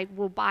even, like,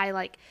 will buy,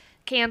 like,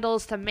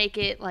 candles to make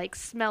it, like,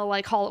 smell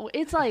like Halloween.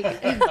 It's, like,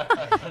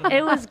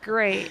 it was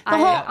great. The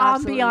whole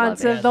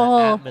ambiance of the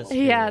whole...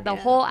 Yeah, the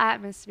whole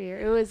atmosphere.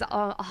 It was,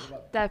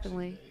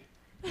 definitely.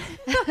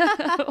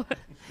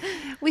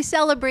 We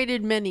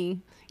celebrated many.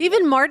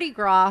 Even Mardi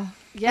Gras.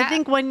 Yeah. I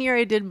think one year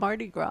I did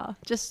Mardi Gras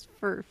just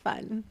for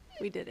fun.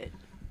 We did it.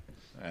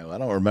 I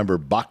don't remember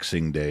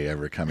Boxing Day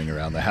ever coming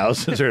around the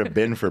house. Has there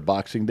been for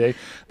Boxing Day?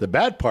 The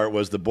bad part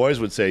was the boys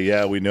would say,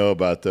 yeah, we know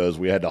about those.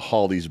 We had to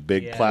haul these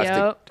big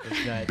plastic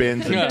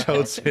bins and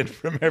totes in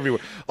from everywhere.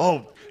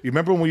 Oh, you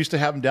remember when we used to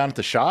have them down at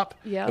the shop?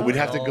 Yeah. And we'd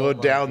have to go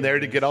down there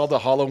to get all the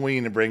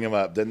Halloween and bring them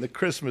up. Then the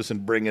Christmas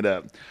and bring it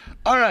up.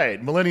 All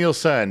right, millennial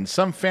son,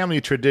 some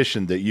family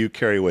tradition that you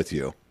carry with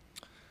you.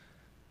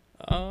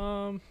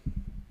 I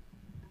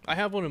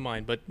have one in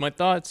mind, but my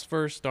thoughts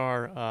first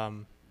are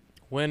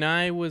when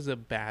I was a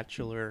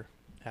bachelor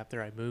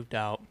after I moved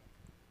out,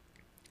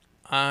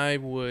 I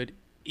would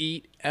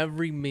eat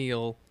every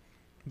meal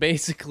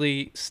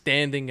basically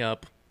standing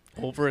up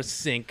over a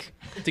sink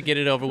to get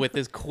it over with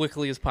as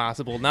quickly as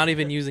possible, not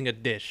even using a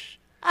dish.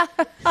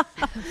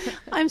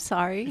 I'm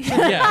sorry.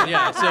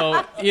 Yeah.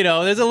 So,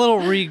 there's a little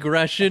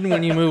regression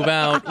when you move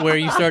out where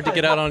you start to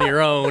get out on your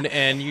own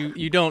and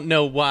you don't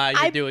know why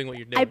you're doing what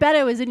you're doing. I bet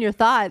it was in your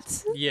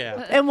thoughts.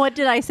 Yeah. And what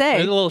did I say?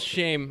 There's a little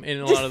shame in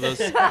a lot of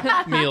those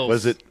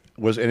meals.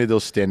 Was any of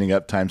those standing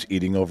up times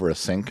eating over a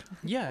sink?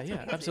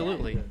 Yeah,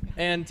 absolutely.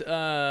 And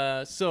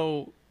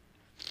so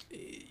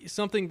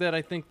something that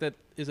I think that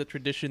is a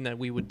tradition that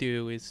we would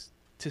do is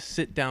to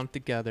sit down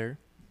together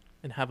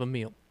and have a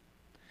meal.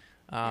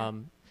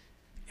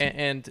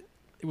 And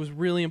it was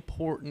really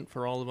important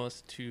for all of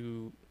us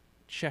to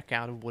check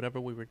out of whatever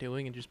we were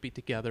doing and just be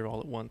together all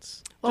at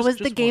once. What was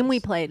the game we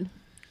played?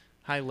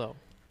 High-low.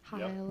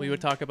 High-low. We would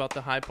talk about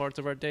the high parts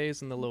of our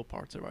days and the low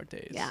parts of our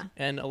days. Yeah.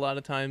 And a lot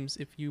of times,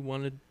 if you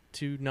wanted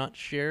to not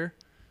share,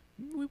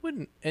 we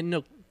wouldn't. And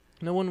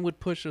no one would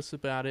push us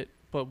about it.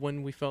 But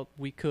when we felt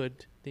we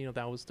could,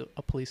 that was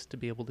a place to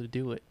be able to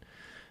do it.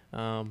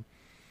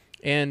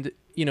 And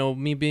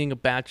me being a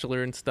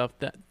bachelor and stuff,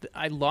 that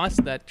I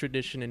lost that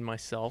tradition in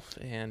myself,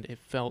 and it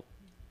felt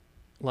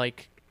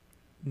like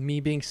me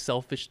being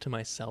selfish to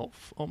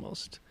myself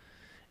almost.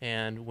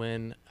 And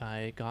when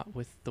I got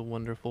with the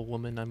wonderful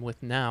woman I'm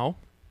with now,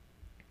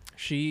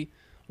 she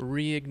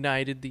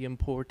reignited the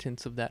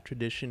importance of that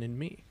tradition in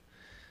me.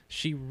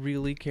 She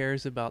really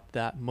cares about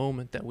that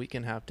moment that we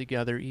can have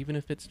together, even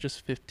if it's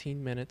just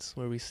 15 minutes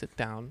where we sit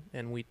down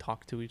and we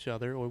talk to each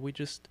other, or we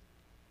just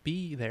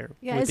be there.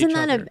 Yeah, with isn't each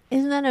other.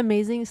 isn't that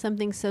amazing?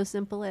 Something so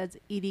simple as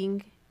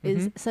eating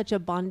is such a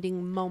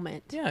bonding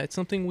moment. Yeah, it's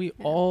something we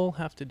all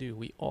have to do.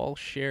 We all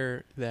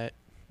share that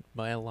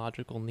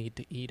biological need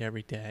to eat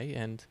every day,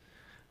 and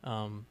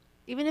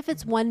Even if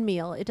it's one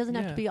meal, it doesn't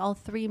have Yeah. to be all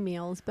 3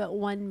 meals, but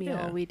one meal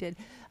Yeah. we did.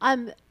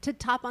 To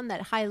top on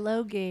that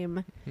high-low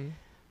game,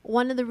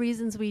 one of the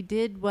reasons we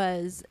did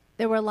was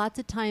there were lots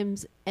of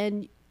times,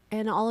 and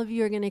all of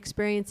you are going to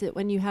experience it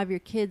when you have your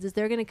kids, is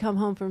they're going to come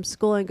home from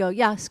school and go,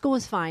 yeah, school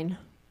was fine.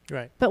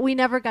 Right. But we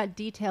never got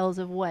details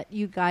of what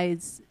you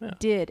guys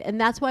did.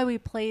 And that's why we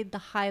played the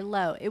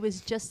high-low. It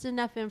was just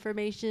enough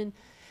information.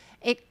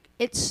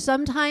 It's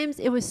sometimes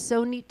it was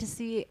so neat to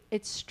see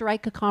it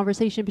strike a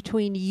conversation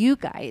between you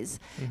guys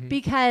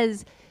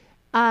because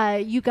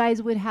you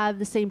guys would have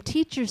the same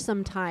teachers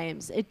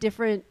sometimes at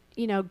different,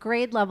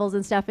 grade levels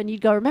and stuff. And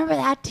you'd go, remember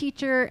that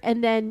teacher?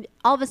 And then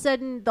all of a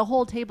sudden the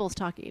whole table's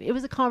talking. It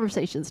was a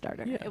conversation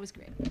starter. Yeah. It was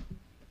great.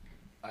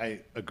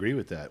 I agree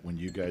with that. When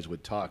you guys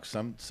would talk,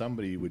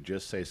 somebody would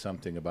just say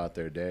something about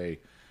their day,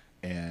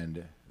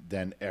 and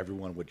then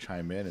everyone would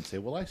chime in and say,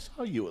 well, I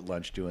saw you at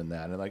lunch doing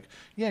that. And like,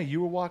 yeah,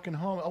 you were walking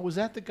home. Oh, was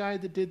that the guy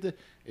that did the...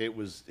 It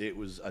was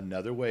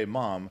another way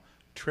Mom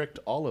tricked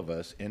all of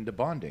us into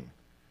bonding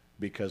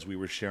because we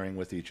were sharing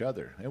with each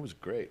other. It was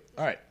great.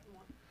 All right.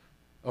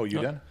 Oh,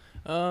 you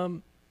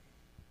done?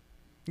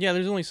 Yeah,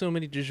 there's only so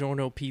many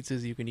DiGiorno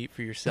pizzas you can eat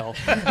for yourself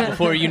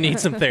before you need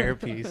some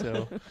therapy.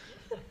 So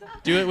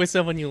do it with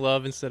someone you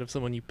love instead of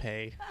someone you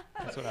pay.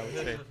 That's what I would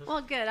say.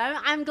 Well, good.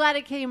 I'm glad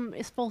it came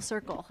full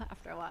circle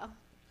after a while.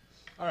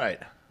 All right.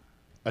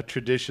 A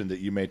tradition that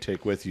you may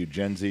take with you.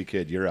 Gen Z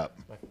kid, you're up.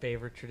 My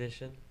favorite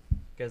tradition,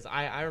 because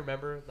I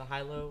remember the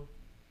high-low,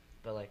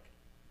 but like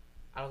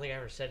I don't think I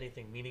ever said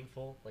anything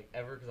meaningful like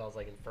ever because I was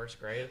like in first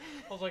grade.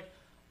 I was like,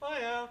 oh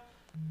yeah,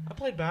 I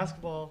played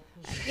basketball.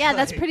 Yeah,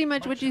 that's pretty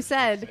much what you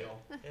said.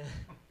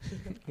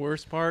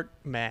 Worst part,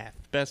 math.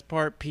 Best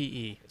part,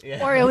 PE.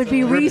 Yeah. Or it would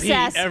be Repeat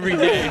recess. every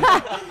day.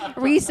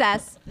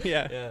 Recess.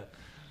 Yeah. Yeah,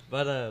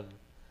 but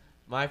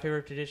my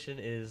favorite tradition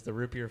is the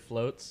root beer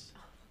floats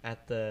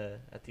at the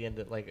end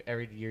of like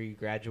every year you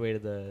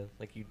graduated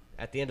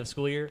at the end of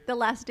school year. The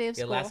last day of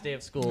Yeah, school. last day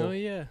of school. Oh,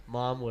 yeah.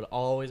 Mom would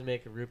always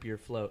make a root beer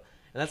float,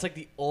 and that's like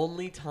the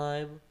only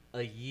time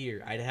a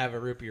year I'd have a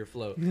root beer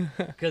float.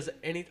 Because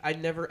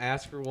I'd never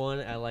ask for one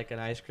at like an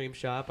ice cream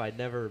shop. I'd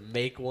never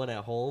make one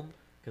at home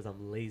because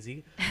I'm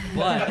lazy.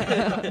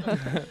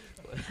 But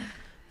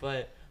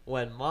but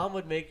when Mom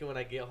would make it when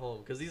I get home,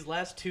 because these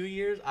last 2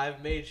 years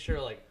I've made sure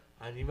like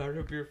I need my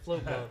root beer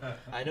float, Mom.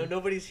 I know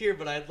nobody's here,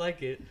 but I'd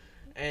like it.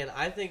 And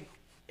I think,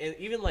 and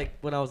even like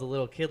when I was a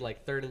little kid,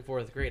 like 3rd and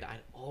 4th grade,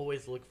 I'd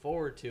always look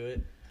forward to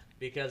it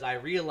because I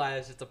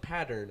realized it's a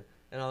pattern.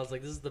 And I was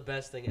like, this is the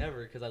best thing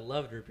ever because I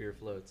loved root beer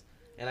floats.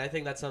 And I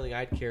think that's something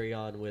I'd carry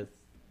on with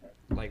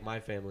like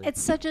my family.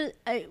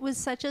 It was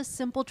such a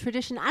simple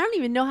tradition. I don't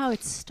even know how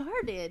it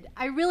started.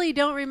 I really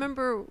don't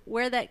remember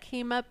where that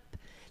came up.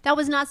 That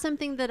was not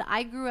something that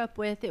I grew up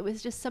with. It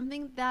was just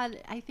something that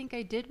I think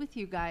I did with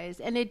you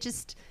guys. And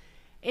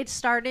it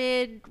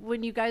started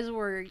when you guys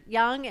were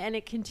young and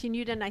it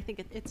continued. And I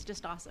think it's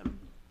just awesome.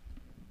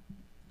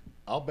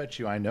 I'll bet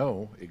you I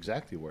know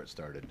exactly where it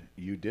started.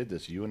 You did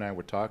this. You and I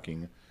were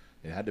talking.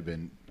 It had to have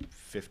been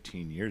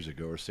 15 years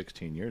ago or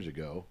 16 years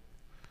ago.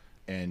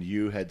 And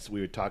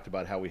we had talked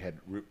about how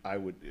I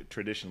would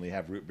traditionally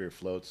have root beer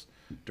floats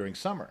during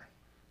summer.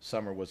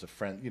 Summer was a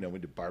friend, we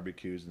did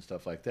barbecues and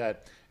stuff like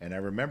that. And I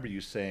remember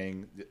you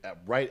saying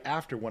right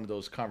after one of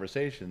those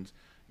conversations,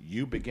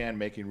 you began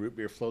making root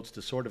beer floats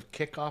to sort of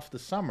kick off the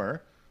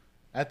summer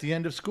at the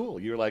end of school.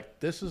 You're like,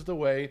 this is the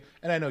way.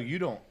 And I know you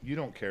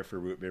don't care for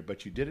root beer,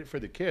 but you did it for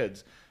the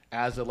kids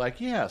as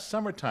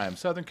summertime,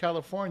 Southern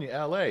California,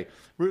 LA,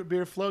 root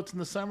beer floats in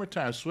the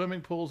summertime,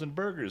 swimming pools and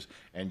burgers.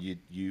 And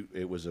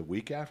it was a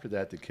week after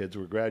that the kids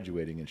were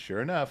graduating, and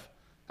sure enough,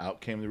 out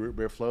came the root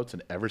beer floats,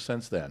 and ever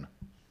since then.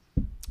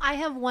 I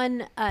have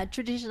one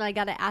tradition I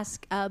got to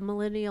ask a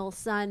millennial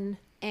son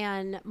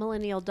and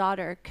millennial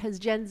daughter because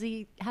Gen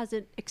Z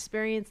hasn't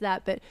experienced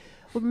that. But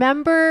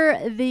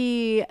remember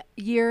the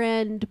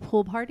year-end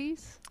pool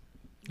parties?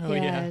 Oh,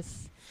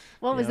 Yes.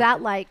 What was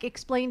that like?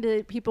 Explain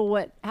to people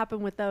what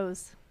happened with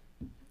those.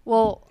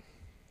 Well,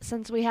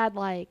 since we had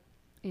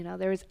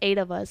there was 8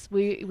 of us,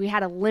 we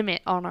had a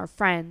limit on our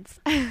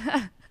friends.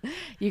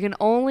 You can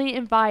only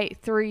invite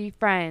 3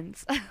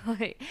 friends.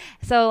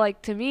 So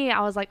to me,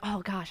 I was like,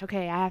 oh gosh,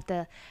 okay, I have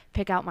to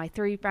pick out my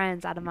 3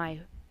 friends out of my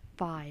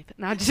 5.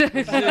 Not just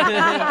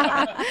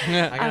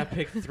I gotta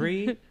pick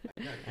 3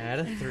 out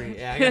of 3.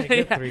 Yeah, I gotta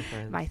get 3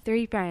 friends. my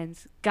 3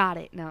 friends. Got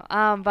it. No.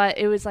 But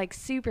it was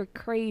super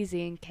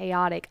crazy and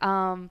chaotic.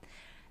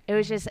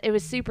 It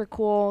was super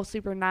cool,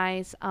 super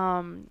nice.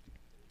 I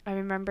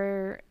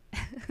remember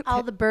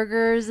All the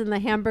burgers and the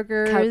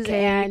hamburgers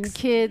and Cupcakes.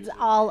 kids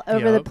all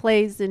over the Yep.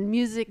 place and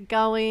music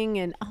going.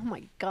 And oh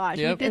my gosh,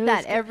 Yep. we It did that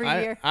was- every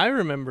year. I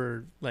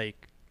remember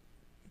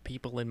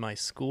people in my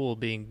school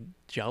being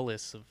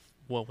jealous of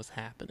what was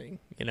happening,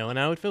 and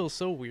I would feel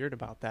so weird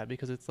about that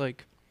because it's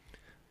like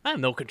I have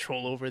no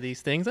control over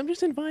these things. I'm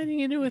just inviting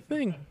you to a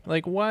thing.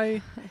 Like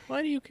why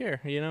do you care?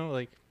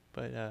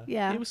 But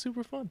Yeah. it was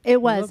super fun. It I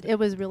was. loved It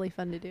was really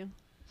fun to do.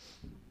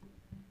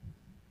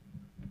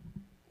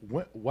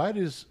 Why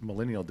does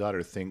millennial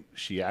daughter think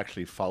she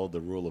actually followed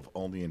the rule of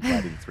only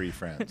inviting 3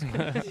 friends?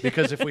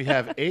 Because if we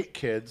have 8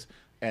 kids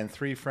and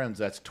 3 friends,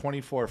 that's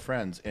 24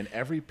 friends. In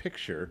every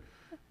picture,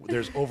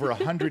 there's over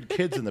 100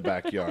 kids in the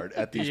backyard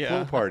at these pool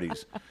Yeah.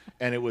 parties.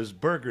 and it was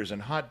burgers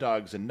and hot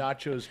dogs and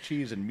nachos,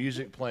 cheese, and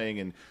music playing,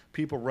 and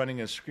people running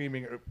and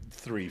screaming.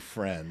 3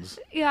 friends.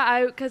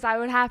 Yeah, because I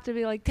would have to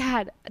be like,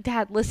 Dad,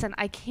 listen,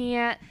 I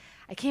can't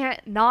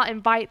not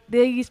invite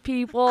these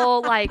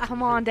people. Like,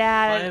 come on, I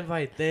Dad.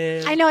 invite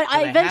them. I know it. and I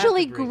have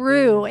eventually to bring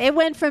grew. them. It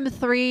went from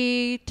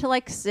 3 to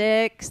like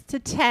 6 to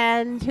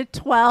 10 to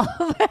 12.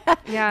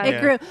 Yeah. It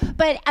grew.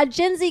 But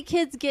Gen Z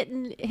kid's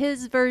getting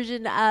his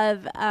version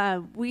of.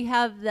 We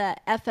have the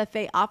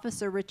FFA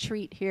officer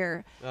retreat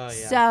here. Oh, yeah.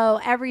 So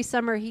every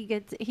summer he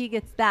gets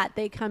that.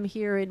 They come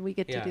here and we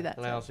get Yeah, to do that.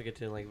 and I also get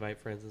to like invite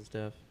friends and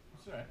stuff.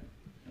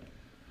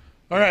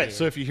 All right,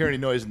 so if you hear any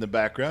noise in the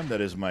background,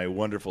 that is my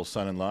wonderful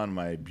son-in-law and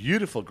my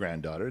beautiful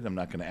granddaughter. I'm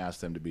not going to ask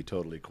them to be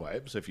totally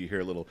quiet. So if you hear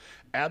a little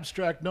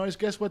abstract noise,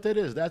 guess what that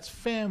is? That's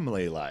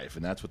family life,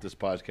 and that's what this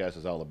podcast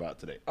is all about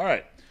today. All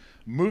right,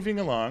 moving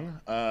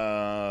along.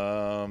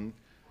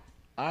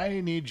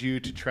 I need you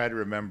to try to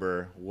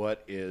remember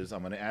what is, I'm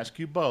going to ask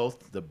you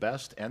both, the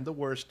best and the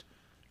worst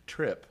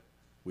trip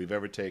we've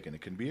ever taken.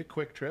 It can be a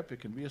quick trip. It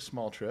can be a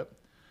small trip.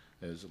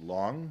 It's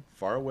long,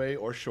 far away,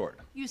 or short.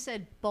 You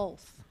said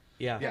both.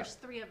 Yeah. Yeah. There's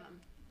 3 of them.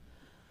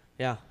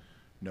 Yeah.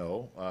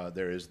 No,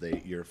 there is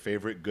your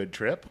favorite good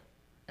trip,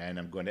 and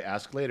I'm going to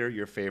ask later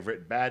your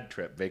favorite bad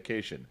trip,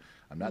 vacation.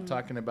 I'm not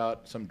talking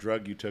about some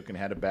drug you took and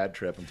had a bad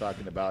trip. I'm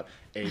talking about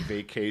a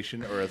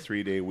vacation or a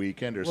 3-day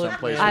weekend or Look,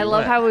 someplace. man. I we love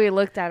went. how we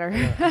looked at her.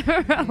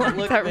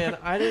 Look, man,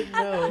 I didn't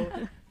know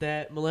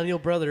that millennial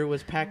brother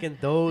was packing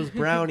those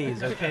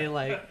brownies. Okay,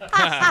 like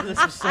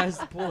that's besides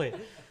the point.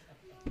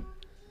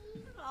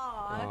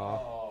 Aw.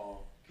 Oh,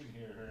 can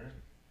hear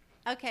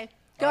her. Okay.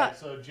 All Go. right,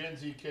 so Gen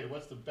Z kid,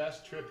 what's the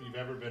best trip you've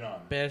ever been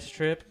on? Best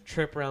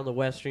trip around the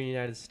Western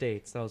United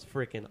States. That was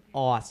freaking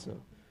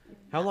awesome.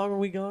 How long were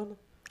we gone?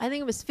 I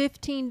think it was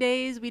 15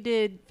 days. We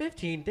did.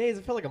 15 days.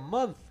 It felt like a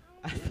month.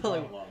 I felt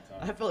like long time.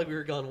 I felt like we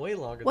were gone way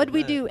longer. What than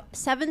did we that. do?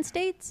 7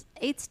 states?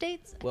 8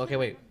 states? Well, okay,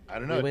 wait. I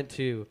don't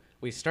know.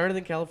 We started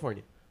in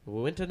California.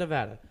 We went to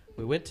Nevada.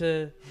 We went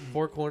to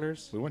Four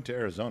Corners, We went to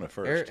Arizona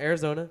first.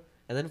 Arizona,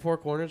 and then Four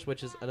Corners,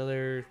 which is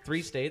another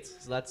 3 states.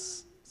 So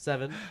that's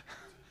 7.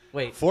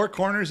 Wait. 4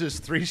 Corners is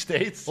 3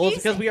 states. Well, it's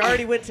because we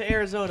already went to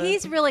Arizona.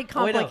 He's really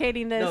Oh, wait, no.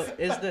 complicating this. No,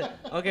 is the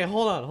okay?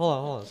 Hold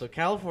on. So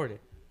California,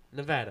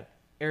 Nevada,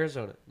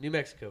 Arizona, New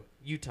Mexico,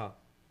 Utah,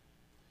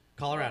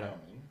 Colorado,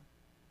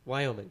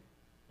 Wyoming,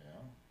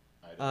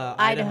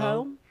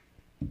 Idaho.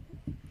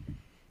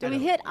 Did we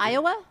hit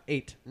Iowa?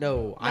 8.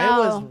 No,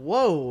 Iowa's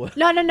whoa.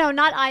 No,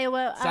 not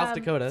Iowa. South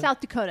Dakota. South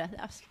Dakota.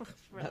 That's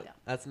really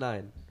That's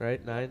 9,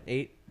 right? 9,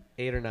 8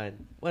 or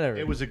 9, whatever.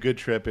 It was a good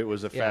trip. It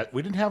was a Yeah.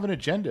 We didn't have an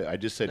agenda. I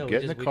just said, No, we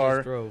get in just- the we just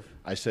car. drove.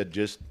 I said,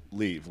 just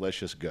leave. Let's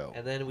just go.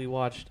 And then we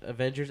watched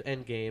Avengers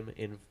Endgame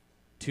in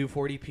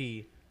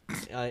 240p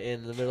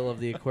in the middle of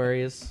the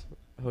Aquarius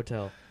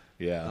Hotel.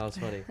 Yeah. That was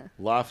funny.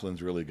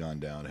 Laughlin's really gone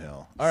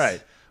downhill. All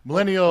right.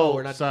 Millennial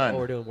we're not. son. Oh,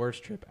 we're doing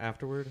worst trip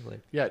afterward.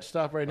 Like Yeah,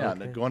 stop right now.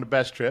 Okay. Going to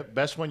best trip.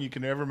 Best one you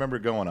can ever remember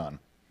going on.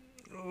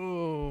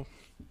 Oh,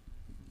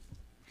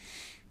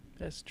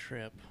 best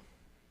trip.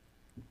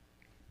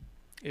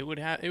 It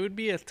would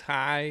be a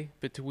tie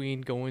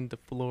between going to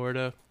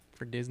Florida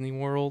for Disney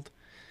World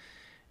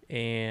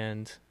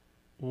and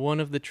one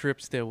of the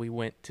trips that we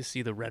went to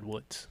see the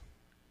Redwoods.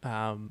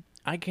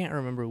 I can't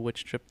remember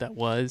which trip that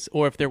was,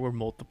 or if there were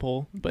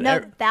multiple. But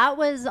no, that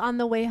was on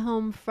the way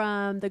home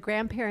from the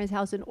grandparents'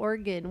 house in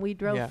Oregon. We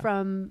drove Yeah.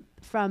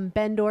 from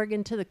Bend,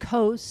 Oregon to the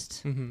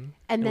coast, and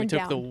then we took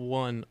down. the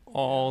one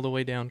all the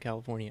way down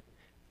California.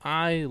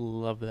 I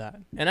love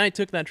that, and I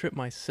took that trip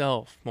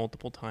myself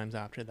multiple times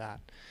after that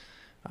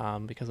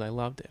because I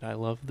loved it. I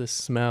love the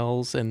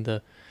smells and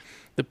the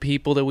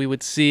people that we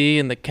would see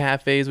and the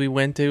cafes we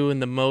went to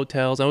and the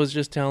motels. I was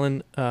just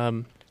telling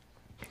Gen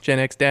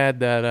X Dad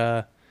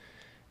that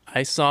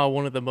I saw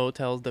one of the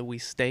motels that we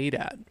stayed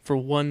at for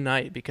one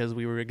night because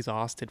we were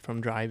exhausted from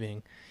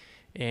driving,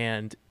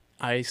 and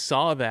I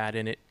saw that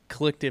and it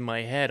clicked in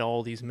my head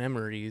all these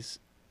memories,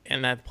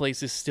 and that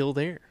place is still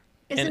there.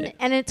 And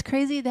it's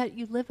crazy that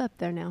you live up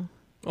there now.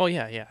 Oh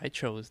yeah, I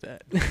chose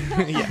that.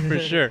 Yeah, for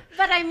sure.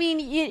 But I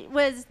mean,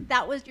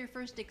 that was your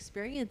first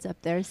experience up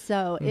there,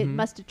 so it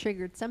must have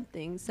triggered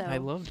something. So I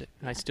loved it.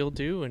 I still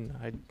do, and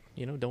I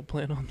don't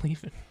plan on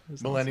leaving. It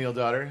was Millennial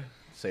daughter,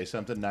 say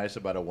something nice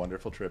about a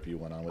wonderful trip you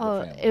went on with the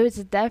Oh, family. it was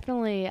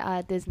definitely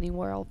Disney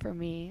World for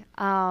me.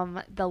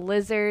 The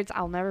lizards,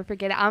 I'll never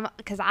forget it.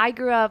 Because I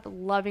grew up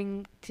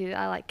loving to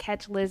like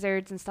catch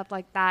lizards and stuff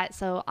like that.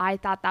 So I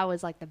thought that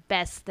was like the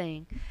best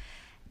thing.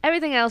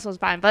 Everything else was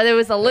fine, but it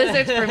was the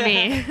lizards for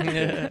me.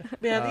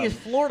 man, these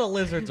Florida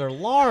lizards are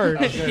large.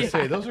 I was going to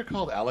say, those are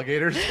called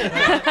alligators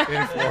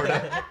in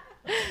Florida.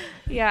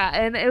 Yeah,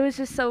 and it was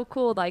just so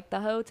cool. Like the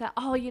hotel.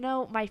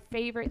 Oh, my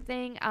favorite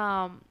thing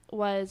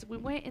was we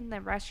went in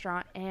the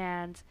restaurant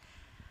and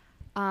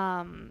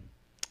my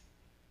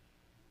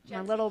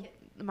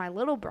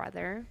little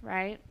brother,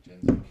 right?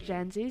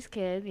 Gen Z's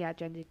kid. Yeah,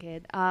 Gen Z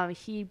kid.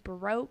 He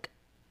broke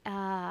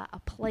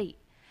a plate,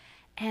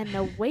 and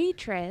the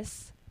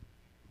waitress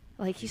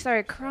Like he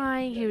started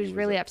crying. He was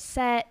really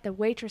upset. The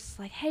waitress is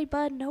like, "Hey,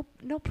 bud, no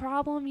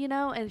problem, you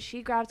know." And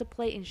she grabs a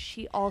plate and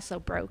she also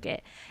broke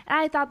it. And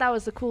I thought that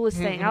was the coolest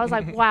thing. I was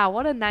like, "Wow,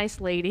 what a nice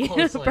lady." Oh,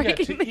 it's like- Yeah,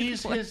 Breaking to the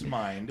ease plate. his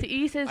mind. To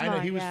ease his I know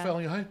mind, he was yeah.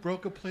 feeling, I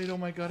broke a plate. Oh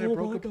my God, I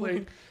broke a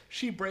plate.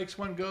 She breaks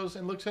one, goes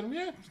and looks at him.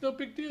 Yeah, it's no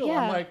big deal.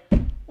 Yeah. I'm like,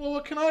 well,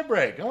 what can I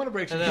break? I want to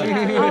break some And shit.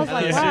 then, Yeah, I was and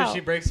like, then as soon as wow. she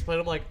breaks the plate,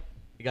 I'm like,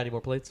 you got any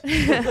more plates?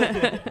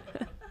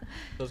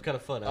 It was kind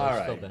of fun. I All just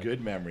felt right, bad.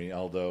 good memory.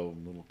 Although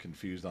I'm a little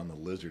confused on the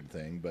lizard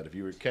thing, but if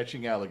you were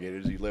catching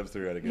alligators, you lived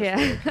through it. I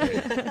guess. Yeah.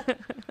 we're okay.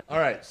 All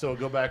right, so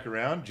go back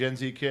around. Gen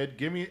Z kid,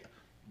 give me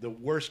the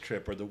worst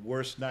trip or the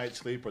worst night's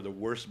sleep or the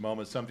worst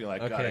moment. Something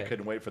like, God, I Okay.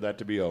 couldn't wait for that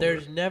to be over.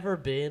 There's never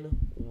been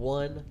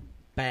one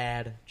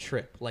bad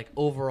trip, like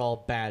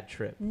overall bad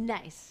trip.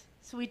 Nice.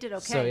 So we did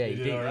okay. So yeah, you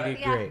did did, all right? you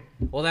did Yeah. great.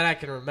 Well, that I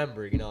can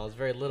remember. You know, I was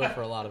very little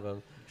for a lot of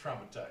them.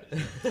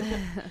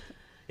 Traumatized.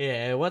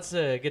 Yeah, and once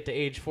I get to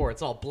age 4,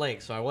 it's all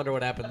blank. So I wonder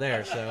what happened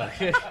there. So,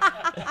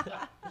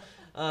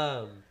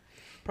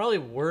 probably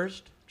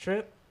worst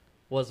trip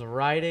was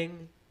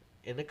riding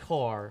in a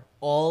car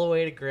all the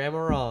way to Grandma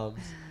Rom's,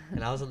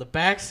 and I was in the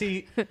back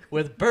seat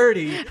with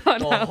Birdie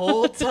the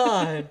whole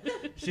time.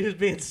 She was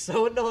being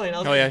so annoying. I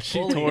was Oh yeah, getting she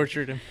bullied.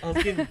 tortured him. I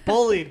was getting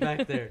bullied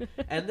back there.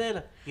 And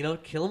then, you know,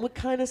 kill him with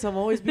kindness. I'm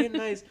always being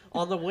nice.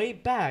 On the way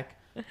back,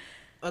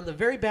 on the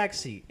very back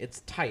seat,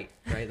 it's tight,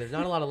 right? There's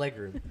not a lot of leg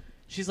room.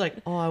 She's like,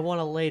 oh, I want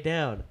to lay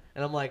down.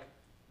 And I'm like,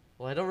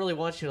 well, I don't really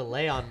want you to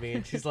lay on me.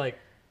 And she's like,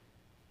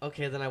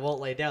 okay, then I won't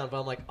lay down. But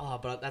I'm like, oh,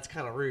 but that's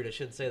kind of rude. I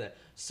shouldn't say that.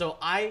 So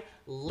I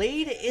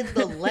laid in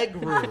the leg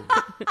room.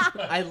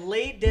 I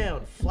laid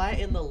down flat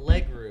in the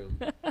leg room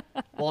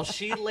while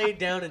she laid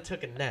down and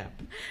took a nap.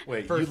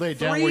 Wait, For you laid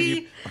down 3 where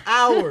you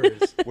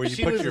hours. where you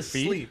she put was your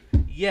feet? asleep.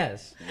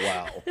 Yes.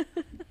 Wow.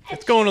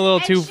 It's going a little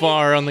too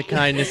far on the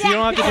kindness. You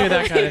don't have to do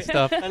that kind of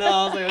stuff. I know.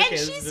 I was like, okay. And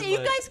this she's, is you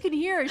much. guys can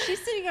hear her.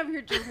 She's sitting over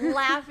here just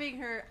laughing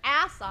her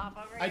ass off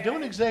over I here.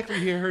 don't exactly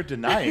hear her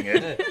denying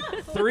it.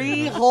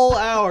 3 whole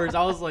hours.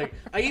 I was like,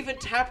 I even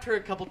tapped her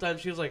a couple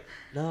times. She was like,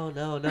 no.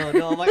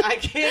 I'm like, I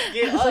can't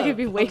get It's up. like if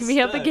you wake I'm me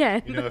up stuck.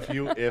 again. You know,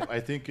 I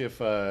think if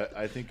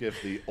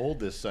the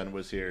oldest son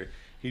was here,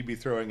 he'd be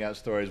throwing out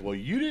stories. Well,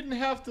 you didn't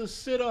have to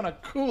sit on a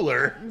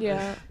cooler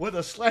Yeah. with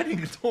a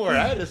sliding door.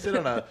 I had to sit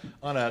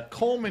on a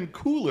Coleman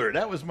cooler.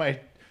 That was my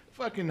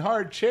fucking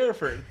hard chair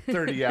for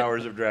 30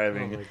 hours of Oh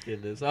driving. my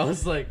goodness. I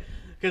was like,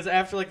 because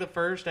after like the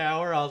first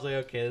hour, I was like,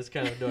 okay, this is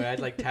kind of annoying. I'd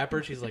like tap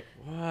her. She's like,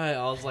 what?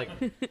 I was like,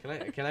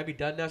 can I be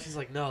done now? She's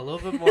like, no, a little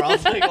bit more. I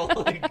was like,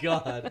 oh my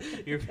God.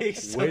 You're being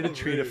so Way to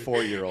treat a rude.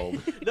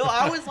 4-year-old. No,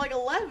 I was like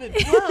 11,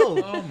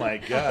 12. Oh my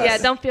god. Yeah,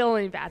 don't feel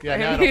any bad for Yeah, him.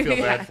 now I don't feel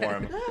bad for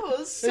him. No,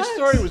 this His sucks.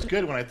 story was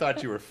good when I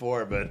thought you were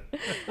 4, but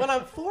When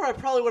I'm 4, I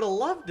probably would have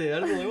loved it.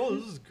 I'd be like, oh,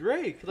 this is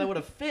great, because I would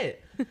have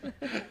fit.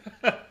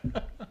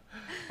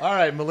 all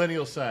right,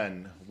 millennial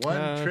son. One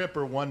Uh, trip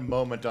or one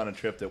moment on a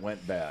trip that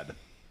went bad.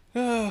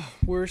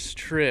 Worst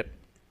trip.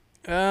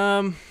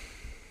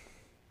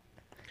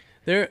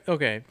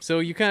 Okay, so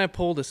you kind of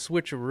pulled a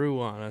switcheroo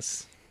on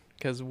us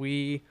because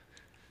I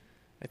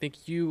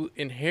think you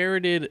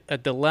inherited a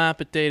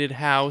dilapidated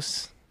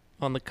house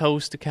on the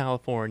coast of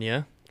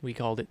California. We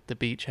called it the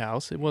beach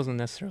house. It wasn't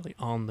necessarily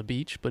on the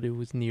beach, but it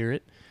was near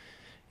it.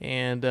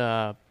 And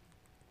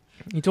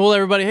you told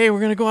everybody, hey, we're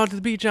going to go out to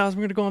the beach house. We're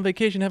going to go on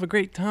vacation, have a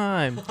great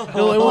time. It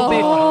won't be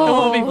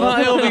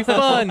fun. It'll be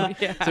fun.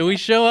 So we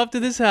show up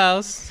to this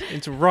house.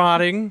 It's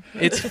rotting.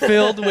 It's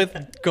filled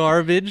with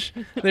garbage.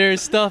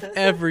 There's stuff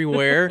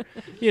everywhere.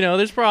 You know,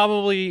 there's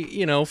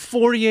probably,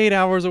 48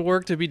 hours of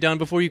work to be done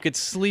before you could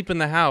sleep in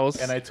the house.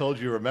 And I told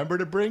you, remember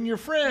to bring your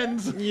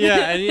friends.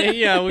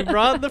 Yeah, we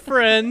brought the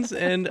friends,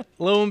 and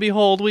lo and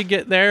behold, we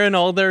get there, and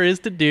all there is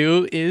to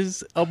do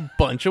is a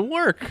bunch of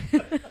work.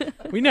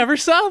 We never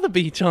saw the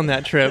beach on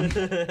that trip.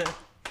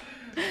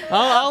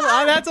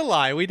 That's a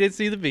lie. We did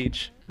see the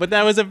beach, but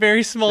that was a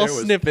very small There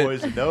was snippet.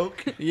 poison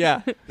oak.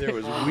 Yeah, There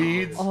was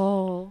weeds.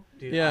 Oh.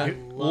 Dude, yeah. I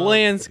love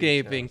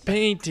Landscaping, the beach house.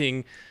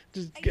 painting.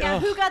 Just, Yeah, oh.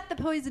 who got the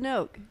poison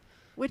oak?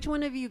 Which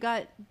one of you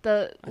got?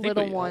 The think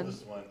little we- one.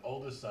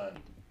 Oldest son.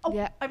 Oh,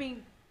 Yeah. I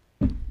mean,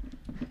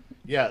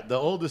 Yeah, the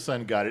oldest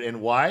son got it.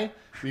 And why?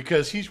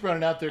 Because he's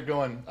running out there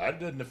going, that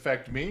doesn't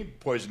affect me.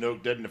 Poison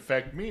oak doesn't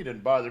affect me. It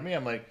doesn't bother me.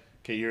 I'm like,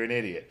 okay, you're an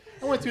idiot.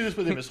 I went through this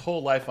with him his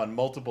whole life on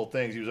multiple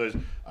things. He was always,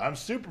 I'm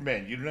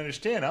Superman. You don't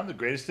understand. I'm the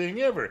greatest thing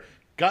ever.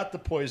 Got the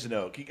poison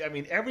oak.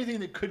 Everything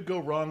that could go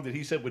wrong that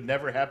he said would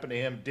never happen to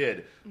him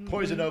did.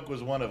 Poison oak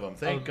was one of them.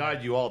 Thank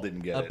God you all didn't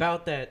get it.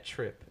 About that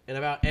trip, and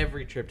about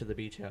every trip to the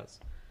beach house,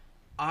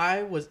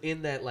 I was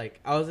in that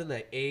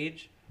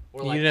age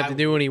where You like didn't have to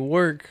do any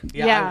work.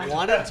 Yeah, I Yeah.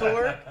 wanted to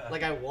work.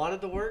 Like I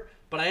wanted to work,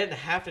 but I didn't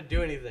have to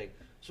do anything.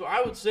 So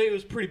I would say it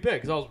was pretty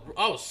bad because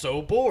I was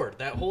so bored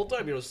that whole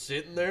time.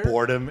 Sitting there.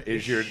 Boredom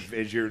is your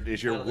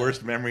know.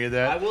 worst memory of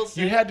that. I will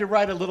say- you had to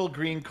ride a little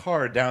green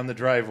car down the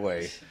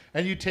driveway,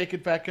 and you take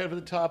it back over the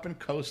top and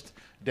coast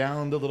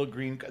down the little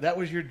green car. That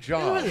was your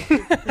job.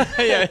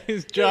 Yeah,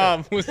 his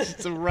job was just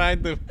to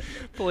ride the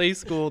play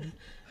school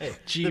The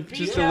jeep beach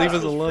just to leave house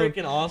us was alone.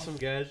 freaking awesome,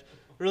 guys.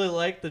 Really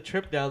liked the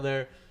trip down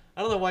there.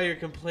 I don't know why you're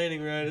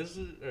complaining, right? This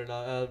is, or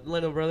not,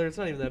 Millennial brother. It's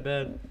not even that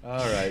bad. All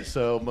right,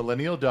 so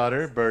millennial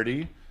daughter,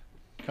 Birdie,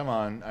 come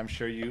on. I'm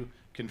sure you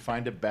can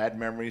find a bad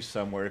memory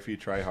somewhere if you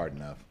try hard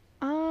enough.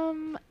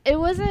 It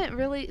wasn't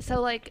really so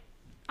like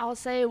I'll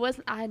say it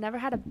wasn't. I never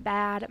had a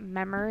bad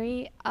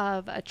memory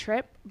of a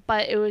trip,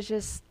 but it was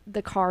just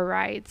the car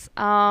rides.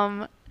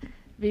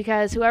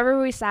 Because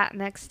whoever we sat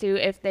next to,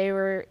 if they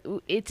were,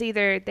 it's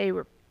either they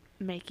were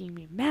making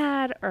me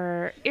mad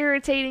or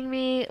irritating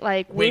me.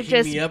 Like we Waking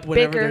just me up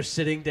whenever bicker. they're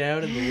sitting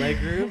down in the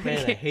leg room.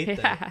 Man, I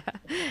hate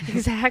that.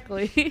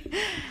 Exactly.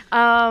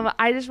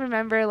 I just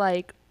remember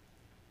like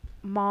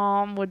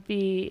mom would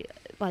be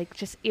like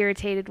just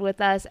irritated with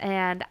us,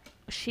 and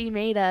she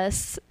made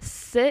us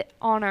sit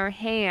on our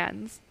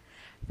hands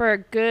for a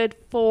good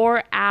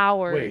 4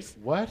 hours.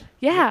 Wait, what?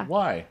 Yeah.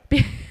 Why?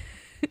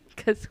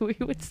 Because we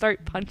would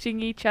start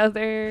punching each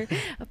other,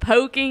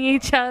 poking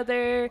each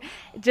other,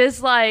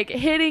 just like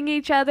hitting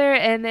each other.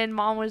 And then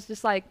mom was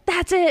just like,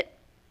 that's it.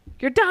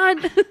 You're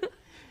done.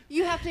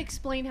 You have to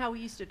explain how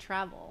we used to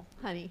travel,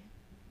 honey.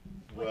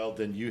 Well,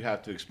 then you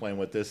have to explain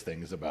what this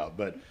thing is about.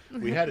 But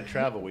we had to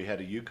travel. We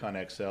had a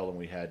Yukon XL, and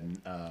we had,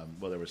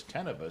 there was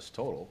 10 of us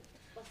total.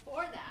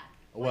 Before that.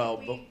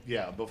 Well,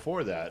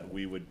 before that,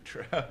 we would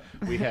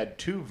we had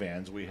two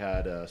vans. We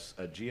had a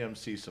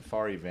GMC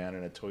Safari van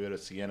and a Toyota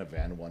Sienna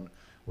van. One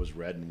was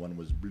red and one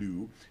was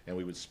blue, and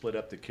we would split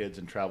up the kids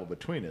and travel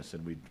between us,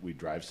 and we'd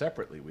drive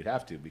separately. We'd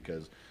have to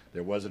because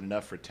there wasn't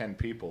enough for 10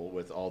 people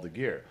with all the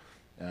gear.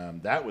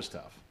 That was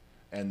tough.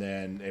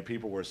 And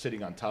people were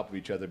sitting on top of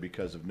each other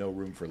because of no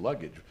room for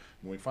luggage.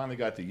 When we finally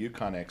got the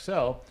Yukon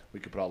XL, we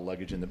could put all the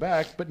luggage in the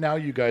back, but now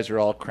you guys are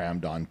all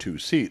crammed on 2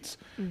 seats.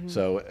 Mm-hmm.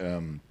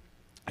 So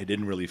it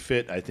didn't really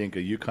fit. I think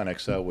a Yukon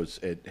XL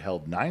it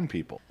held 9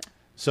 people.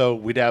 So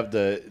we'd have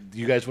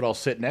you guys would all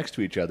sit next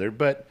to each other,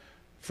 but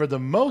for the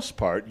most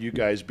part, you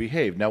guys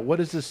behaved. Now, what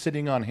is this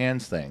sitting on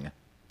hands thing?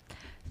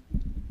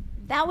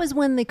 That was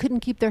when they couldn't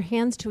keep their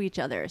hands to each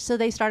other. So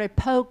they started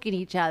poking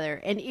each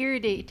other and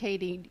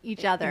irritating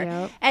each other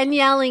Yep. and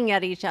yelling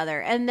at each other.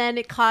 And then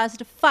it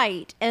caused a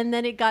fight. And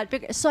then it got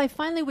bigger. So I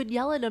finally would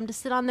yell at them to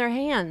sit on their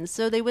hands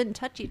so they wouldn't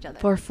touch each other.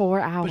 For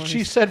 4 hours. But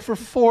she said for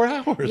 4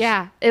 hours.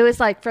 Yeah. It was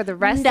like for the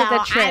rest no, of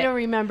the trip. I don't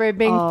remember it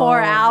being 4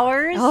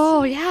 hours.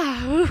 Oh,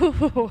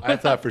 yeah. I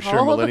thought for sure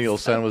All of a Millennial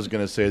Son was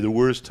going to say the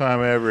worst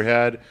time I ever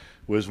had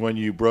was when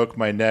you broke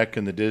my neck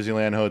in the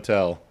Disneyland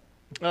Hotel.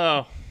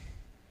 Oh.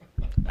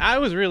 I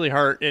was really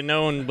hurt, and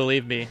no one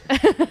believed me.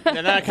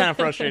 And that kind of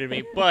frustrated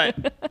me,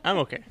 but I'm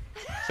okay.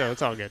 So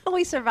it's all good.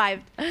 We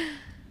survived.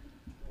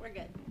 We're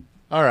good.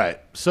 All right.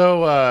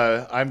 So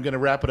I'm going to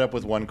wrap it up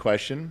with one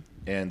question,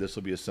 and this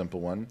will be a simple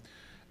one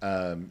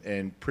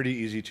and pretty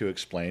easy to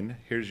explain.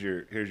 Here's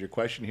your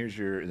question.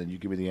 And then you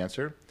give me the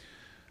answer.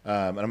 And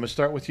I'm going to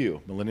start with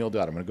you, Millennial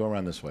Daughter. I'm going to go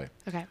around this way.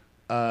 Okay.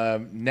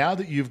 Now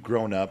that you've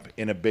grown up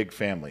in a big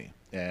family,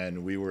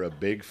 and we were a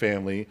big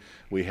family,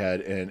 we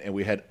had and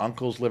we had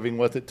uncles living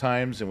with at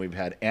times, and we've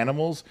had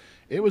animals.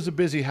 It was a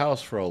busy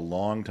house for a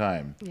long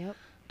time. Yep.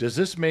 Does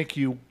this make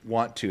you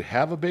want to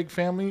have a big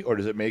family, or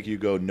does it make you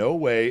go, no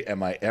way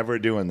am I ever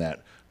doing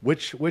that?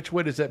 Which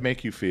way does that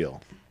make you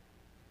feel?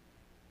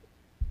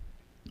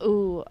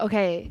 Ooh,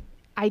 okay.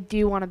 I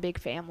do want a big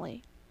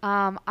family.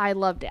 I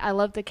loved it. I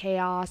loved the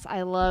chaos.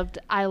 I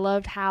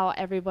loved how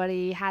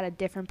everybody had a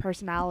different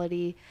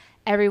personality.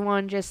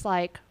 Everyone just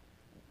like,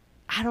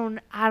 I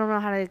don't know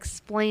how to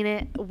explain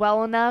it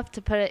well enough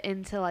to put it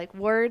into like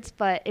words,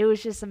 but it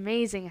was just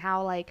amazing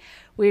how like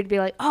we'd be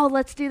like, oh,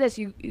 let's do this.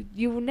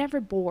 You were never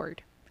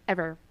bored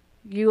ever.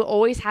 You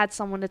always had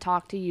someone to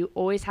talk to. You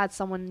always had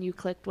someone you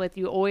clicked with.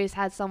 You always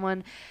had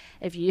someone,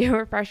 if you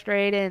were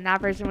frustrated and that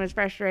person was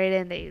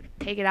frustrated, and they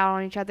take it out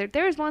on each other.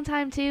 There was one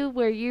time too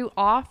where you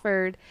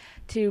offered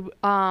to,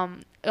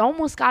 it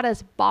almost got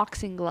us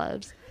boxing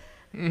gloves.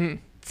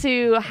 Mm-hmm.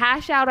 To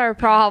hash out our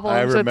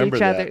problems with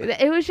each other.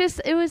 It was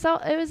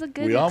a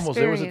good experience.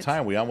 There was a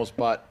time we almost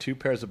bought 2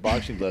 pairs of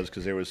boxing gloves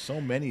because there was so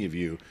many of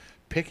you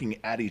picking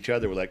at each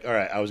other. We're like, all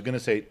right, I was going to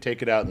say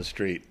take it out in the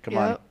street. Come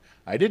on.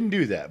 I didn't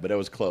do that, but I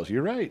was close.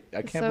 You're right.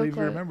 I can't believe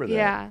you remember that.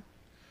 Yeah.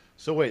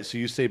 So wait, so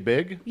you say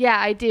big? Yeah,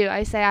 I do.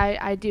 I say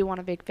I do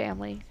want a big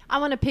family. I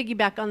want to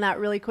piggyback on that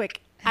really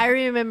quick. I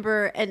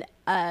remember an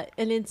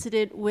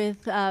incident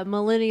with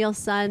Millennial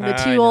Son, the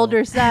I two know.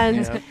 older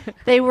sons. Yep.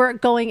 They were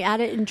going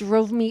at it and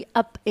drove me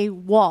up a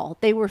wall.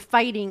 They were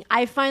fighting.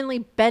 I finally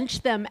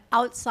benched them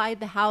outside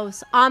the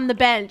house on the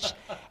bench,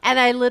 and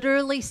I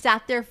literally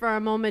sat there for a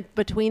moment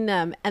between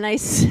them. And I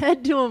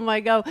said to them, I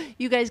go,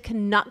 you guys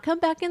cannot come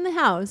back in the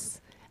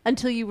house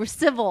until you were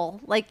civil,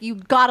 like you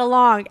got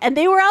along. And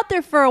they were out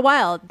there for a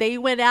while. They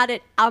went at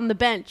it on the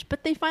bench,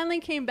 but they finally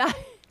came back.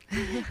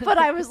 But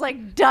I was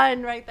like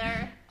done right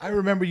there. I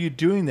remember you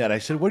doing that. I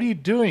said, what are you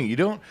doing?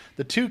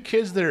 The 2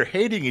 kids that are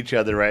hating each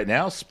other right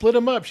now, split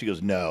them up. She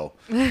goes, no.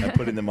 I'm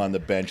putting them on the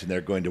bench, and they're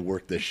going to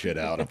work this shit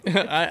out.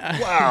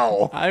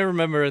 Wow. I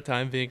remember a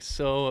time being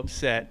so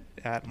upset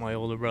at my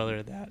older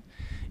brother that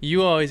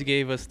you always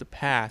gave us the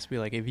pass. Be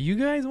like, if you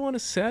guys want to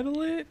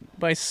settle it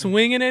by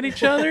swinging at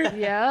each other,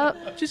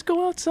 Yep. just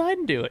go outside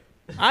and do it.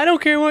 I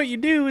don't care what you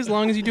do as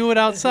long as you do it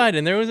outside.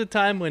 And there was a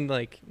time when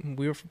like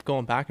we were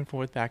going back and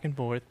forth,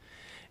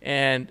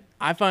 and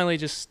I finally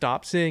just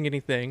stopped saying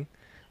anything.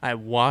 I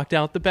walked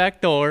out the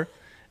back door.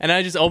 And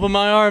I just opened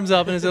my arms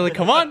up and I said, like,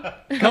 come on,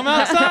 come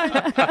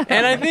outside.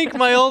 And I think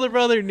my older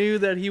brother knew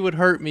that he would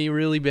hurt me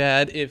really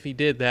bad if he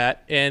did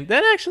that. And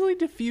that actually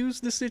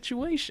diffused the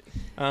situation.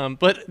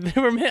 But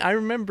I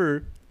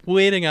remember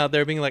waiting out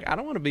there being like, I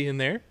don't want to be in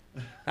there.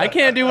 I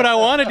can't do what I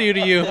want to do to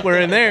you.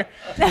 We're in there.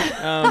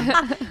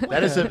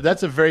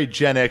 That's a very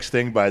Gen X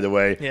thing, by the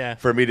way, Yeah.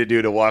 for me to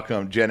do, to walk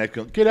home. Gen X,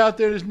 get out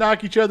there, just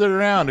knock each other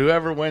around.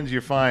 Whoever wins,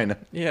 you're fine.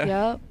 Yeah.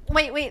 Yep.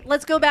 Wait.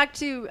 Let's go back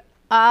to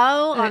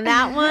on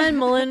that one.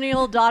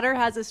 Millennial daughter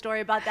has a story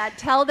about that.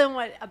 Tell them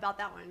what about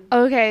that one.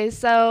 Okay,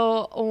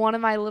 so one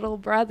of my little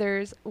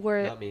brothers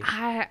were Not me.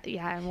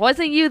 it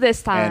wasn't you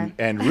this time.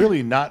 And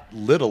really not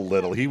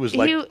little. He was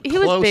like he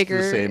close was bigger.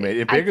 to the same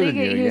age. I Bigger think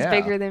than you, he was yeah.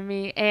 bigger than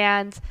me,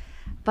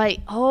 but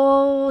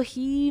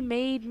he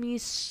made me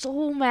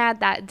so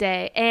mad that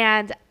day,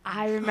 and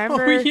I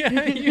remember. Oh,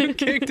 yeah, you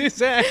kicked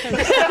his ass.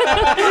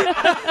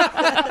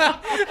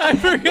 I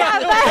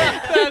forgot about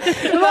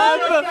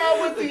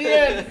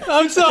that.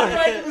 I'm sorry.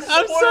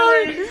 I'm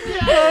sorry.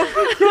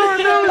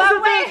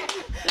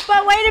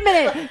 But wait a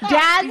minute.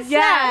 Dad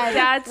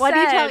said. What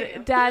did he tell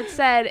you? Dad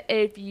said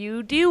if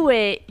you do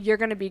it, you're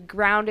gonna be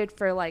grounded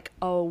for like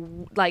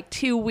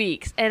 2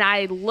 weeks. And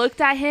I looked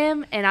at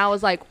him and I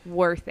was like,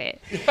 worth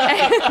it.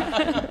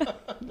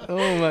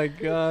 Oh my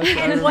gosh.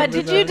 And what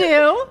did you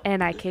do?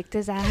 And I kicked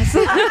his ass.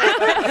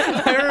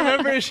 I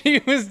remember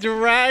she was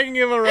dragging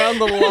him around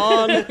the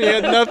lawn. He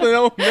had nothing,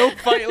 no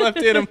fight left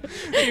in him.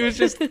 He was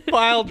just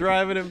pile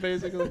driving him,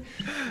 basically.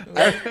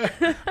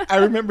 I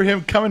remember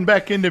him coming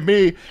back into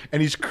me,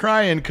 and he's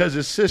crying because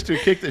his sister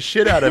kicked the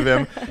shit out of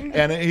him.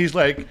 And he's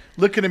like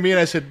looking at me, and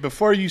I said,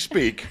 before you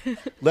speak,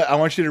 I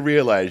want you to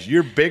realize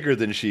you're bigger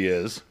than she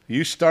is.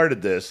 You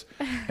started this,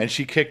 and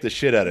she kicked the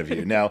shit out of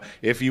you. Now,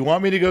 if you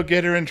want me to go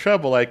get her in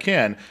trouble, I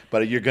can,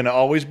 but you're going to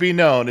always be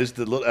known as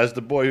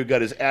the boy who got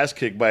his ass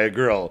kicked by a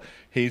girl.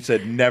 He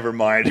said, never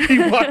mind. He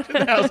walked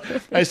in the house.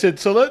 I said,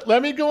 so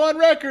let me go on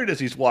record as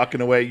he's walking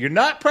away. You're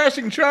not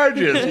pressing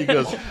charges. He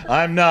goes,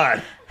 I'm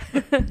not.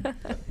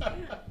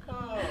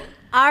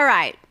 All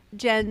right,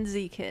 Gen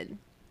Z kid.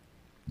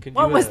 Can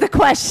What you, was the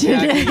question?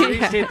 Yeah, can you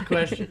restate the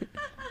question?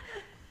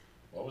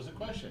 What was the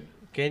question?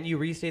 Can you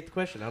restate the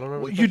question? I don't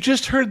remember. Well, the you question.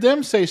 just heard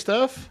them say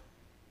stuff.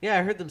 Yeah,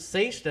 I heard them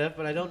say stuff,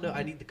 but I don't know.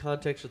 I need the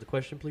context of the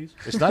question, please.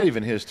 It's not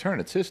even his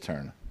turn. It's his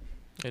turn.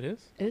 It is?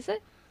 Is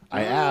it?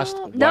 I asked.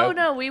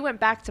 No, we went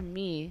back to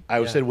me. I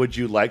Yeah. said, would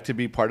you like to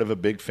be part of a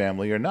big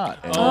family or not?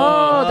 And,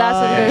 Oh, that's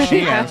a and good.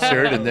 she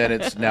answered, and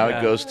then now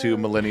it goes to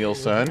millennial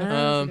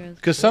son.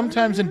 Because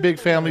sometimes in big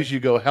families you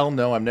go, hell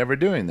no, I'm never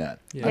doing that.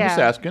 Yeah. I'm just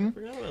Yeah. asking.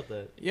 Forgot about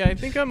that. Yeah, I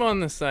think I'm on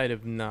the side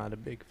of not a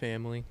big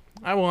family.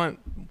 I want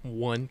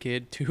 1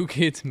 kid, 2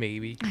 kids,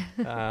 maybe.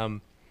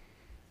 But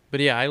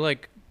yeah, I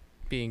like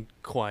being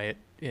quiet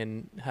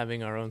and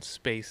having our own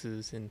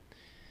spaces. And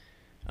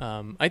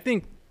I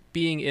think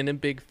being in a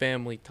big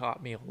family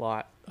taught me a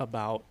lot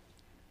about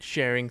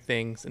sharing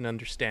things and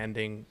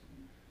understanding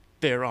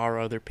there are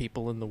other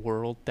people in the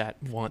world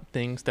that want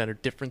things that are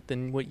different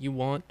than what you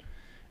want.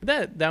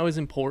 That was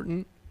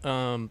important.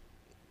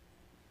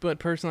 But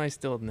personally, I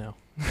still no.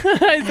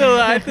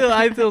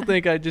 I still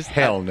think I just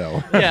Hell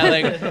no. yeah,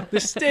 like the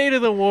state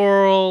of the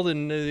world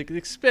and the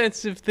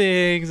expensive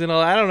things and all.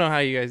 I don't know how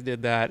you guys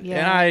did that, and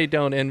Yeah. I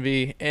don't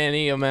envy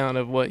any amount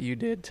of what you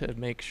did to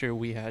make sure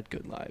we had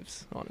good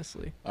lives.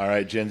 Honestly, All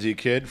right, Gen Z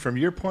kid, from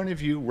your point of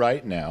view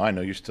right now, I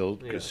know you're still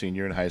Yeah. a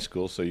senior in high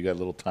school, so you got a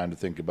little time to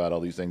think about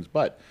all these things,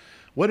 but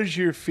what is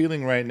your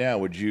feeling right now?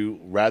 Would you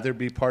rather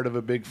be part of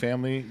a big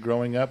family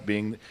growing up,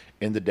 being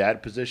in the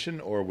dad position,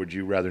 or would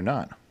you rather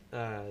not?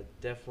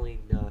 Definitely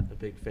not a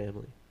big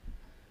family,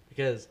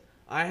 because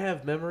I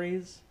have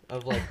memories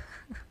of like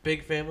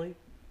big family,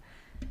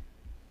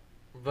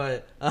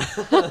 but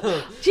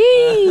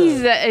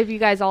Jeez, if you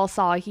guys all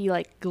saw, he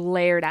like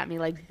glared at me,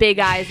 like big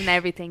eyes and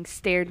everything,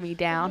 stared me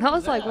down. I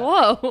was like,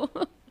 whoa.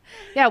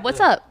 Yeah, what's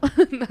up?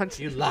 No, I'm just-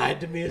 you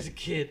lied to me as a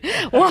kid.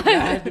 What? You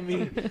lied to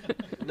me.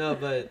 No,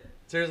 but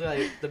seriously,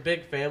 like the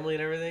big family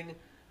and everything,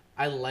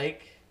 I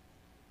like.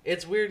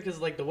 It's weird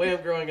because like the way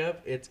I'm growing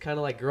up, it's kind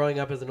of like growing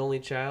up as an only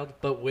child,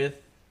 but with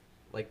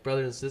like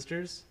brothers and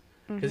sisters.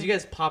 Because you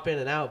guys pop in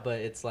and out, but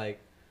it's like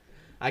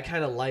I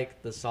kind of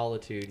like the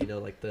solitude, you know,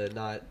 like the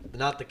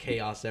not the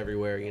chaos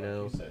everywhere, you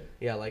know.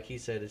 Yeah, like he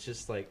said, it's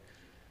just like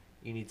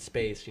you need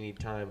space, you need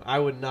time. I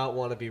would not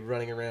want to be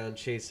running around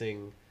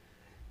chasing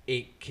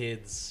 8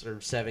 kids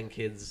or 7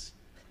 kids,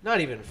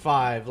 not even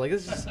 5. Like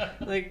this is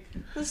like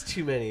that's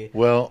too many.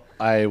 Well,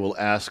 I will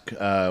ask,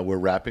 we're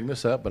wrapping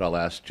this up, but I'll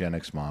ask Gen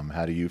X mom,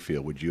 how do you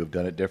feel? Would you have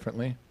done it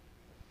differently?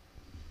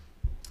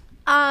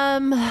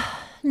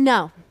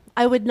 No,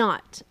 I would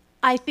not.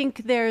 I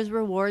think there's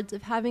rewards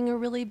of having a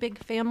really big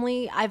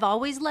family. I've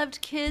always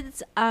loved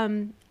kids,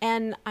 and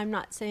I'm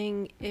not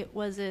saying it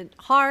wasn't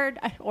hard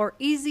or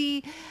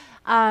easy.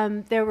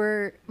 There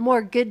were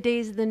more good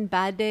days than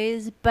bad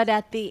days, but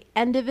at the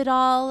end of it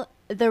all,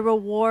 the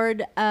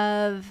reward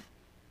of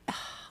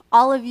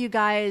all of you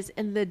guys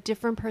and the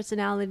different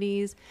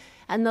personalities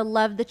and the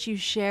love that you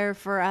share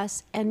for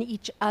us and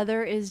each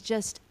other is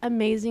just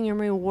amazing and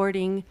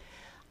rewarding.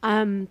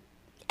 And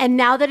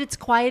now that it's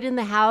quiet in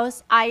the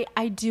house,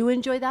 I do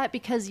enjoy that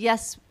because,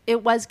 yes,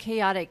 it was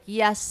chaotic.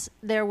 Yes,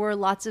 there were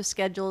lots of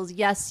schedules.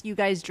 Yes, you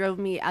guys drove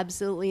me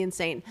absolutely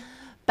insane.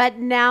 But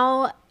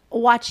now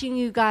watching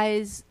you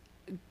guys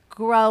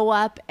grow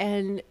up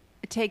and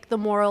take the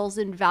morals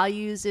and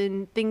values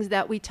and things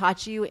that we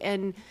taught you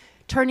and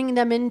turning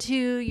them into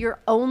your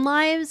own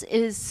lives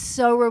is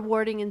so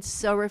rewarding and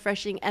so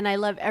refreshing. And I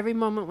love every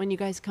moment when you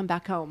guys come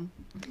back home.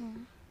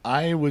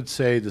 I would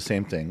say the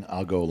same thing.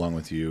 I'll go along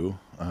with you,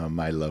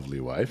 my lovely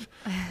wife.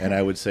 And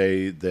I would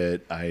say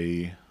that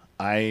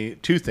I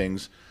two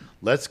things.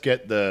 Let's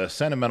get the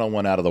sentimental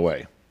one out of the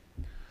way.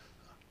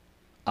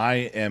 I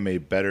am a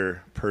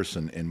better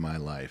person in my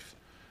life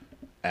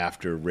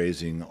after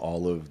raising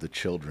all of the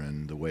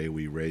children the way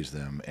we raise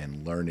them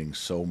and learning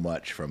so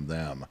much from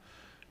them.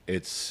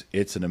 It's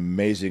an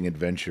amazing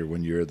adventure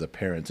when you're the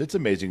parents. It's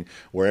amazing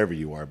wherever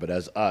you are, but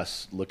as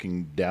us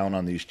looking down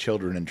on these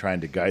children and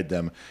trying to guide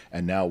them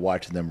and now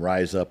watching them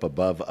rise up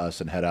above us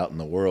and head out in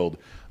the world,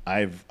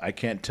 I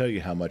can't tell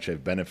you how much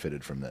I've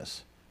benefited from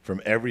this,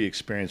 from every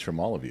experience from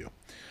all of you.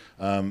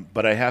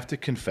 But I have to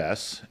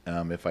confess,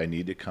 if I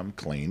need to come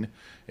clean,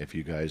 if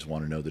you guys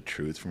want to know the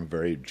truth from a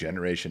very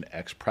Generation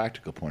X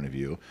practical point of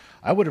view,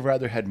 I would have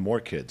rather had more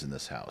kids in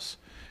this house.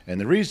 And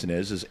the reason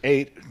is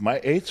 8, my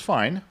 8's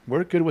fine.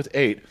 We're good with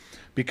 8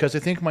 because I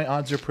think my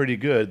odds are pretty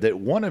good that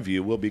one of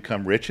you will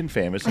become rich and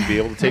famous and be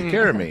able to take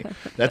care of me.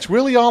 That's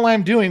really all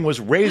I'm doing was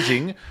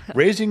raising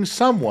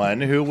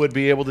someone who would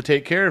be able to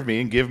take care of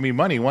me and give me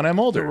money when I'm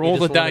older. Roll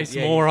the dice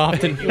more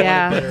often.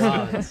 Better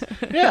odds.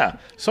 Yeah.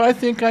 So I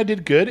think I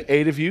did good.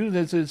 8 of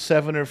you,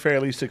 7 are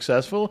fairly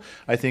successful.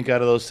 I think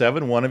out of those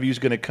 7, one of you is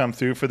going to come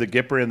through for the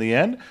Gipper in the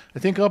end. I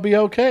think I'll be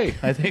okay.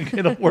 I think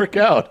it'll work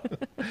out.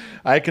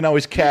 I can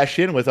always cash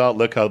in without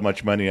look how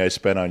much money I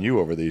spent on you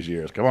over these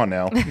years. Come on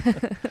now.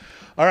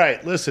 All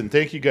right, listen,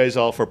 thank you guys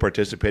all for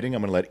participating.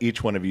 I'm going to let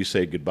each one of you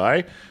say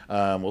goodbye.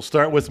 We'll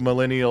start with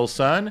Millennial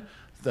Son.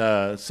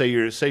 Say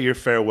your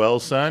farewell,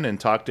 son, and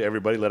talk to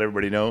everybody. Let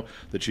everybody know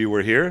that you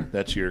were here.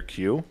 That's your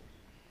cue.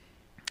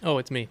 Oh,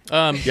 it's me.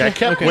 Yeah, I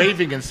kept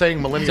waving and saying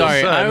Millennial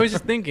Sorry, Son. I was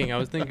just thinking. I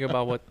was thinking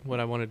about what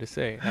I wanted to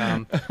say.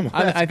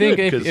 I think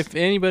good, if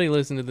anybody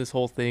listened to this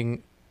whole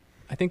thing,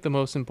 I think the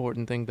most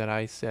important thing that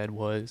I said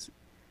was,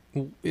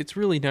 it's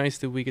really nice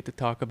that we get to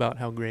talk about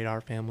how great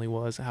our family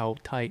was, how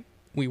tight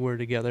we were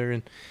together,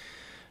 and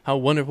how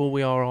wonderful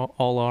we all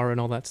are, and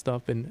all that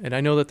stuff. And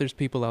I know that there's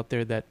people out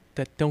there that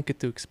don't get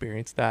to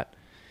experience that,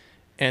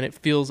 and it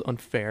feels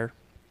unfair,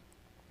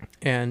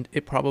 and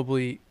it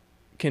probably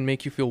can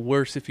make you feel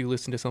worse if you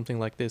listen to something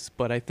like this.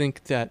 But I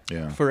think that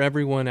for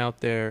everyone out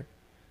there,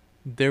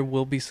 there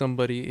will be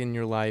somebody in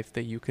your life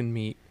that you can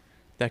meet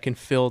that can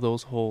fill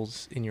those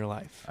holes in your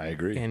life. I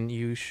agree. And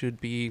you should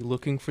be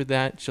looking for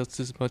that just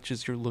as much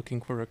as you're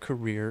looking for a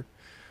career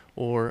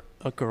or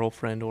a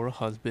girlfriend or a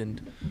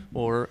husband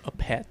or a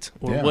pet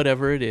or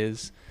whatever it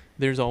is.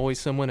 There's always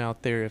someone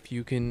out there. If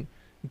you can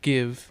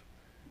give,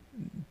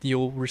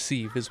 you'll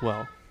receive as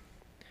well.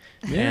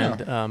 Yeah.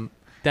 And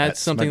that's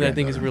something that I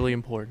think is granddaughter. really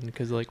important,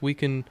 because like we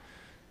can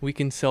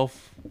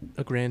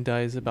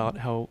self-aggrandize about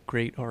how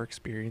great our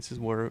experiences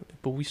were,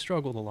 but we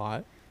struggled a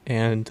lot.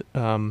 And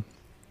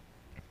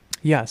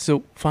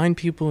so find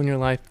people in your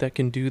life that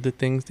can do the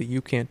things that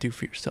you can't do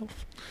for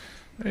yourself.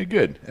 Very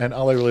good. And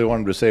all I really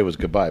wanted to say was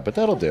goodbye, but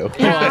that'll do.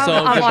 Yeah, so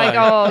I'm like,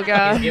 goodbye. oh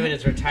god. He's giving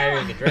his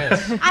retiring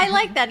address. I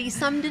like that. He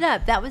summed it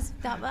up.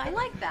 I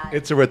like that.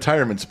 It's a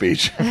retirement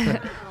speech.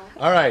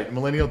 All right,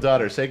 millennial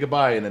daughter, say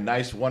goodbye in a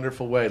nice,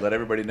 wonderful way. Let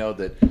everybody know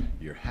that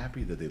you're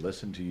happy that they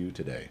listened to you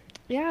today.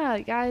 Yeah,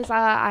 guys,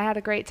 I had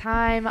a great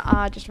time.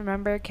 Just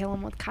remember, kill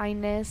them with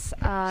kindness,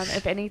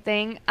 if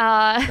anything.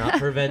 Not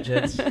for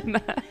vengeance.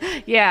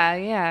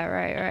 Yeah,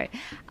 right.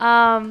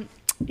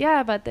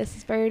 Yeah, but this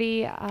is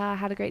Birdie.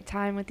 Had a great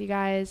time with you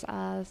guys.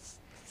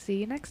 See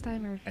you next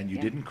time. And you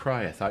didn't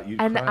cry. I thought you'd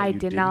And cry. I You did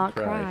didn't not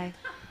cry.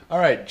 All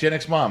right, Gen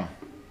X Mom.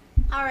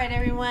 All right,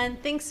 everyone.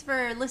 Thanks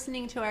for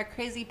listening to our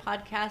crazy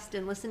podcast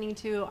and listening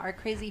to our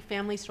crazy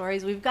family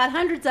stories. We've got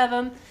hundreds of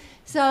them.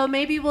 So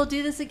maybe we'll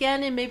do this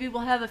again, and maybe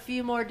we'll have a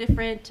few more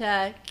different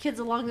kids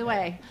along the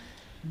way.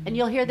 And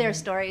you'll hear their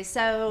stories.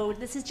 So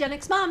this is Gen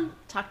X Mom.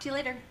 Talk to you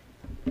later.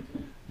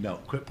 No,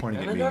 quit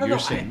pointing No, at me. no, no, You're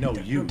no. saying,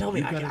 you. Tell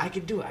me. You gotta- I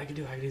can do it. I can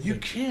do it. You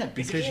can't Yes, I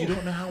because you can.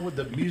 don't know how with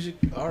the music.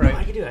 All right. No,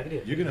 I can do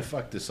it. You're going to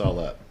fuck this all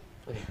up.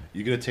 Okay.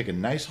 You're going to take a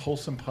nice,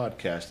 wholesome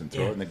podcast and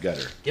throw it in the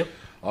gutter. Yep.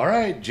 All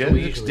right, Gen we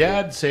X usually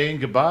Dad saying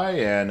goodbye,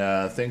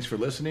 and thanks for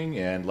listening.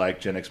 And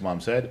like Gen X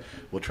Mom said,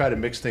 we'll try to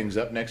mix things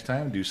up next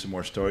time, do some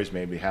more stories,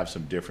 maybe have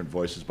some different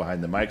voices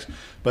behind the mics.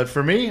 But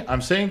for me,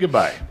 I'm saying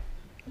goodbye.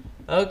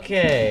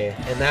 Okay,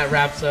 and that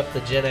wraps up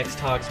the Gen X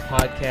Talks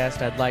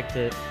podcast. I'd like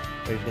to.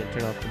 Are you gonna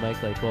turn off the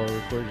mic like while we're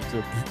recording?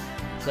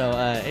 So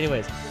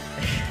anyways,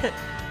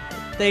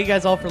 thank you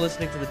guys all for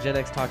listening to the Gen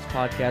X Talks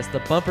podcast. The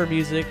bumper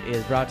music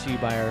is brought to you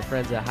by our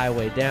friends at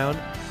Highway Down.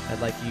 I'd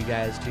like you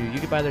guys to, you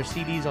can buy their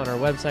CDs on our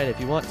website if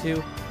you want to.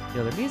 You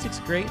know, their music's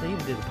great. They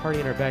even did a party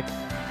in our back.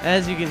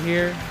 As you can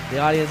hear, the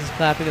audience is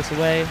clapping us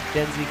away.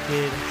 Gen Z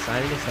Kid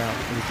signing us out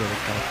for the Gen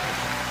X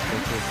Talks.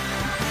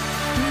 Thank you.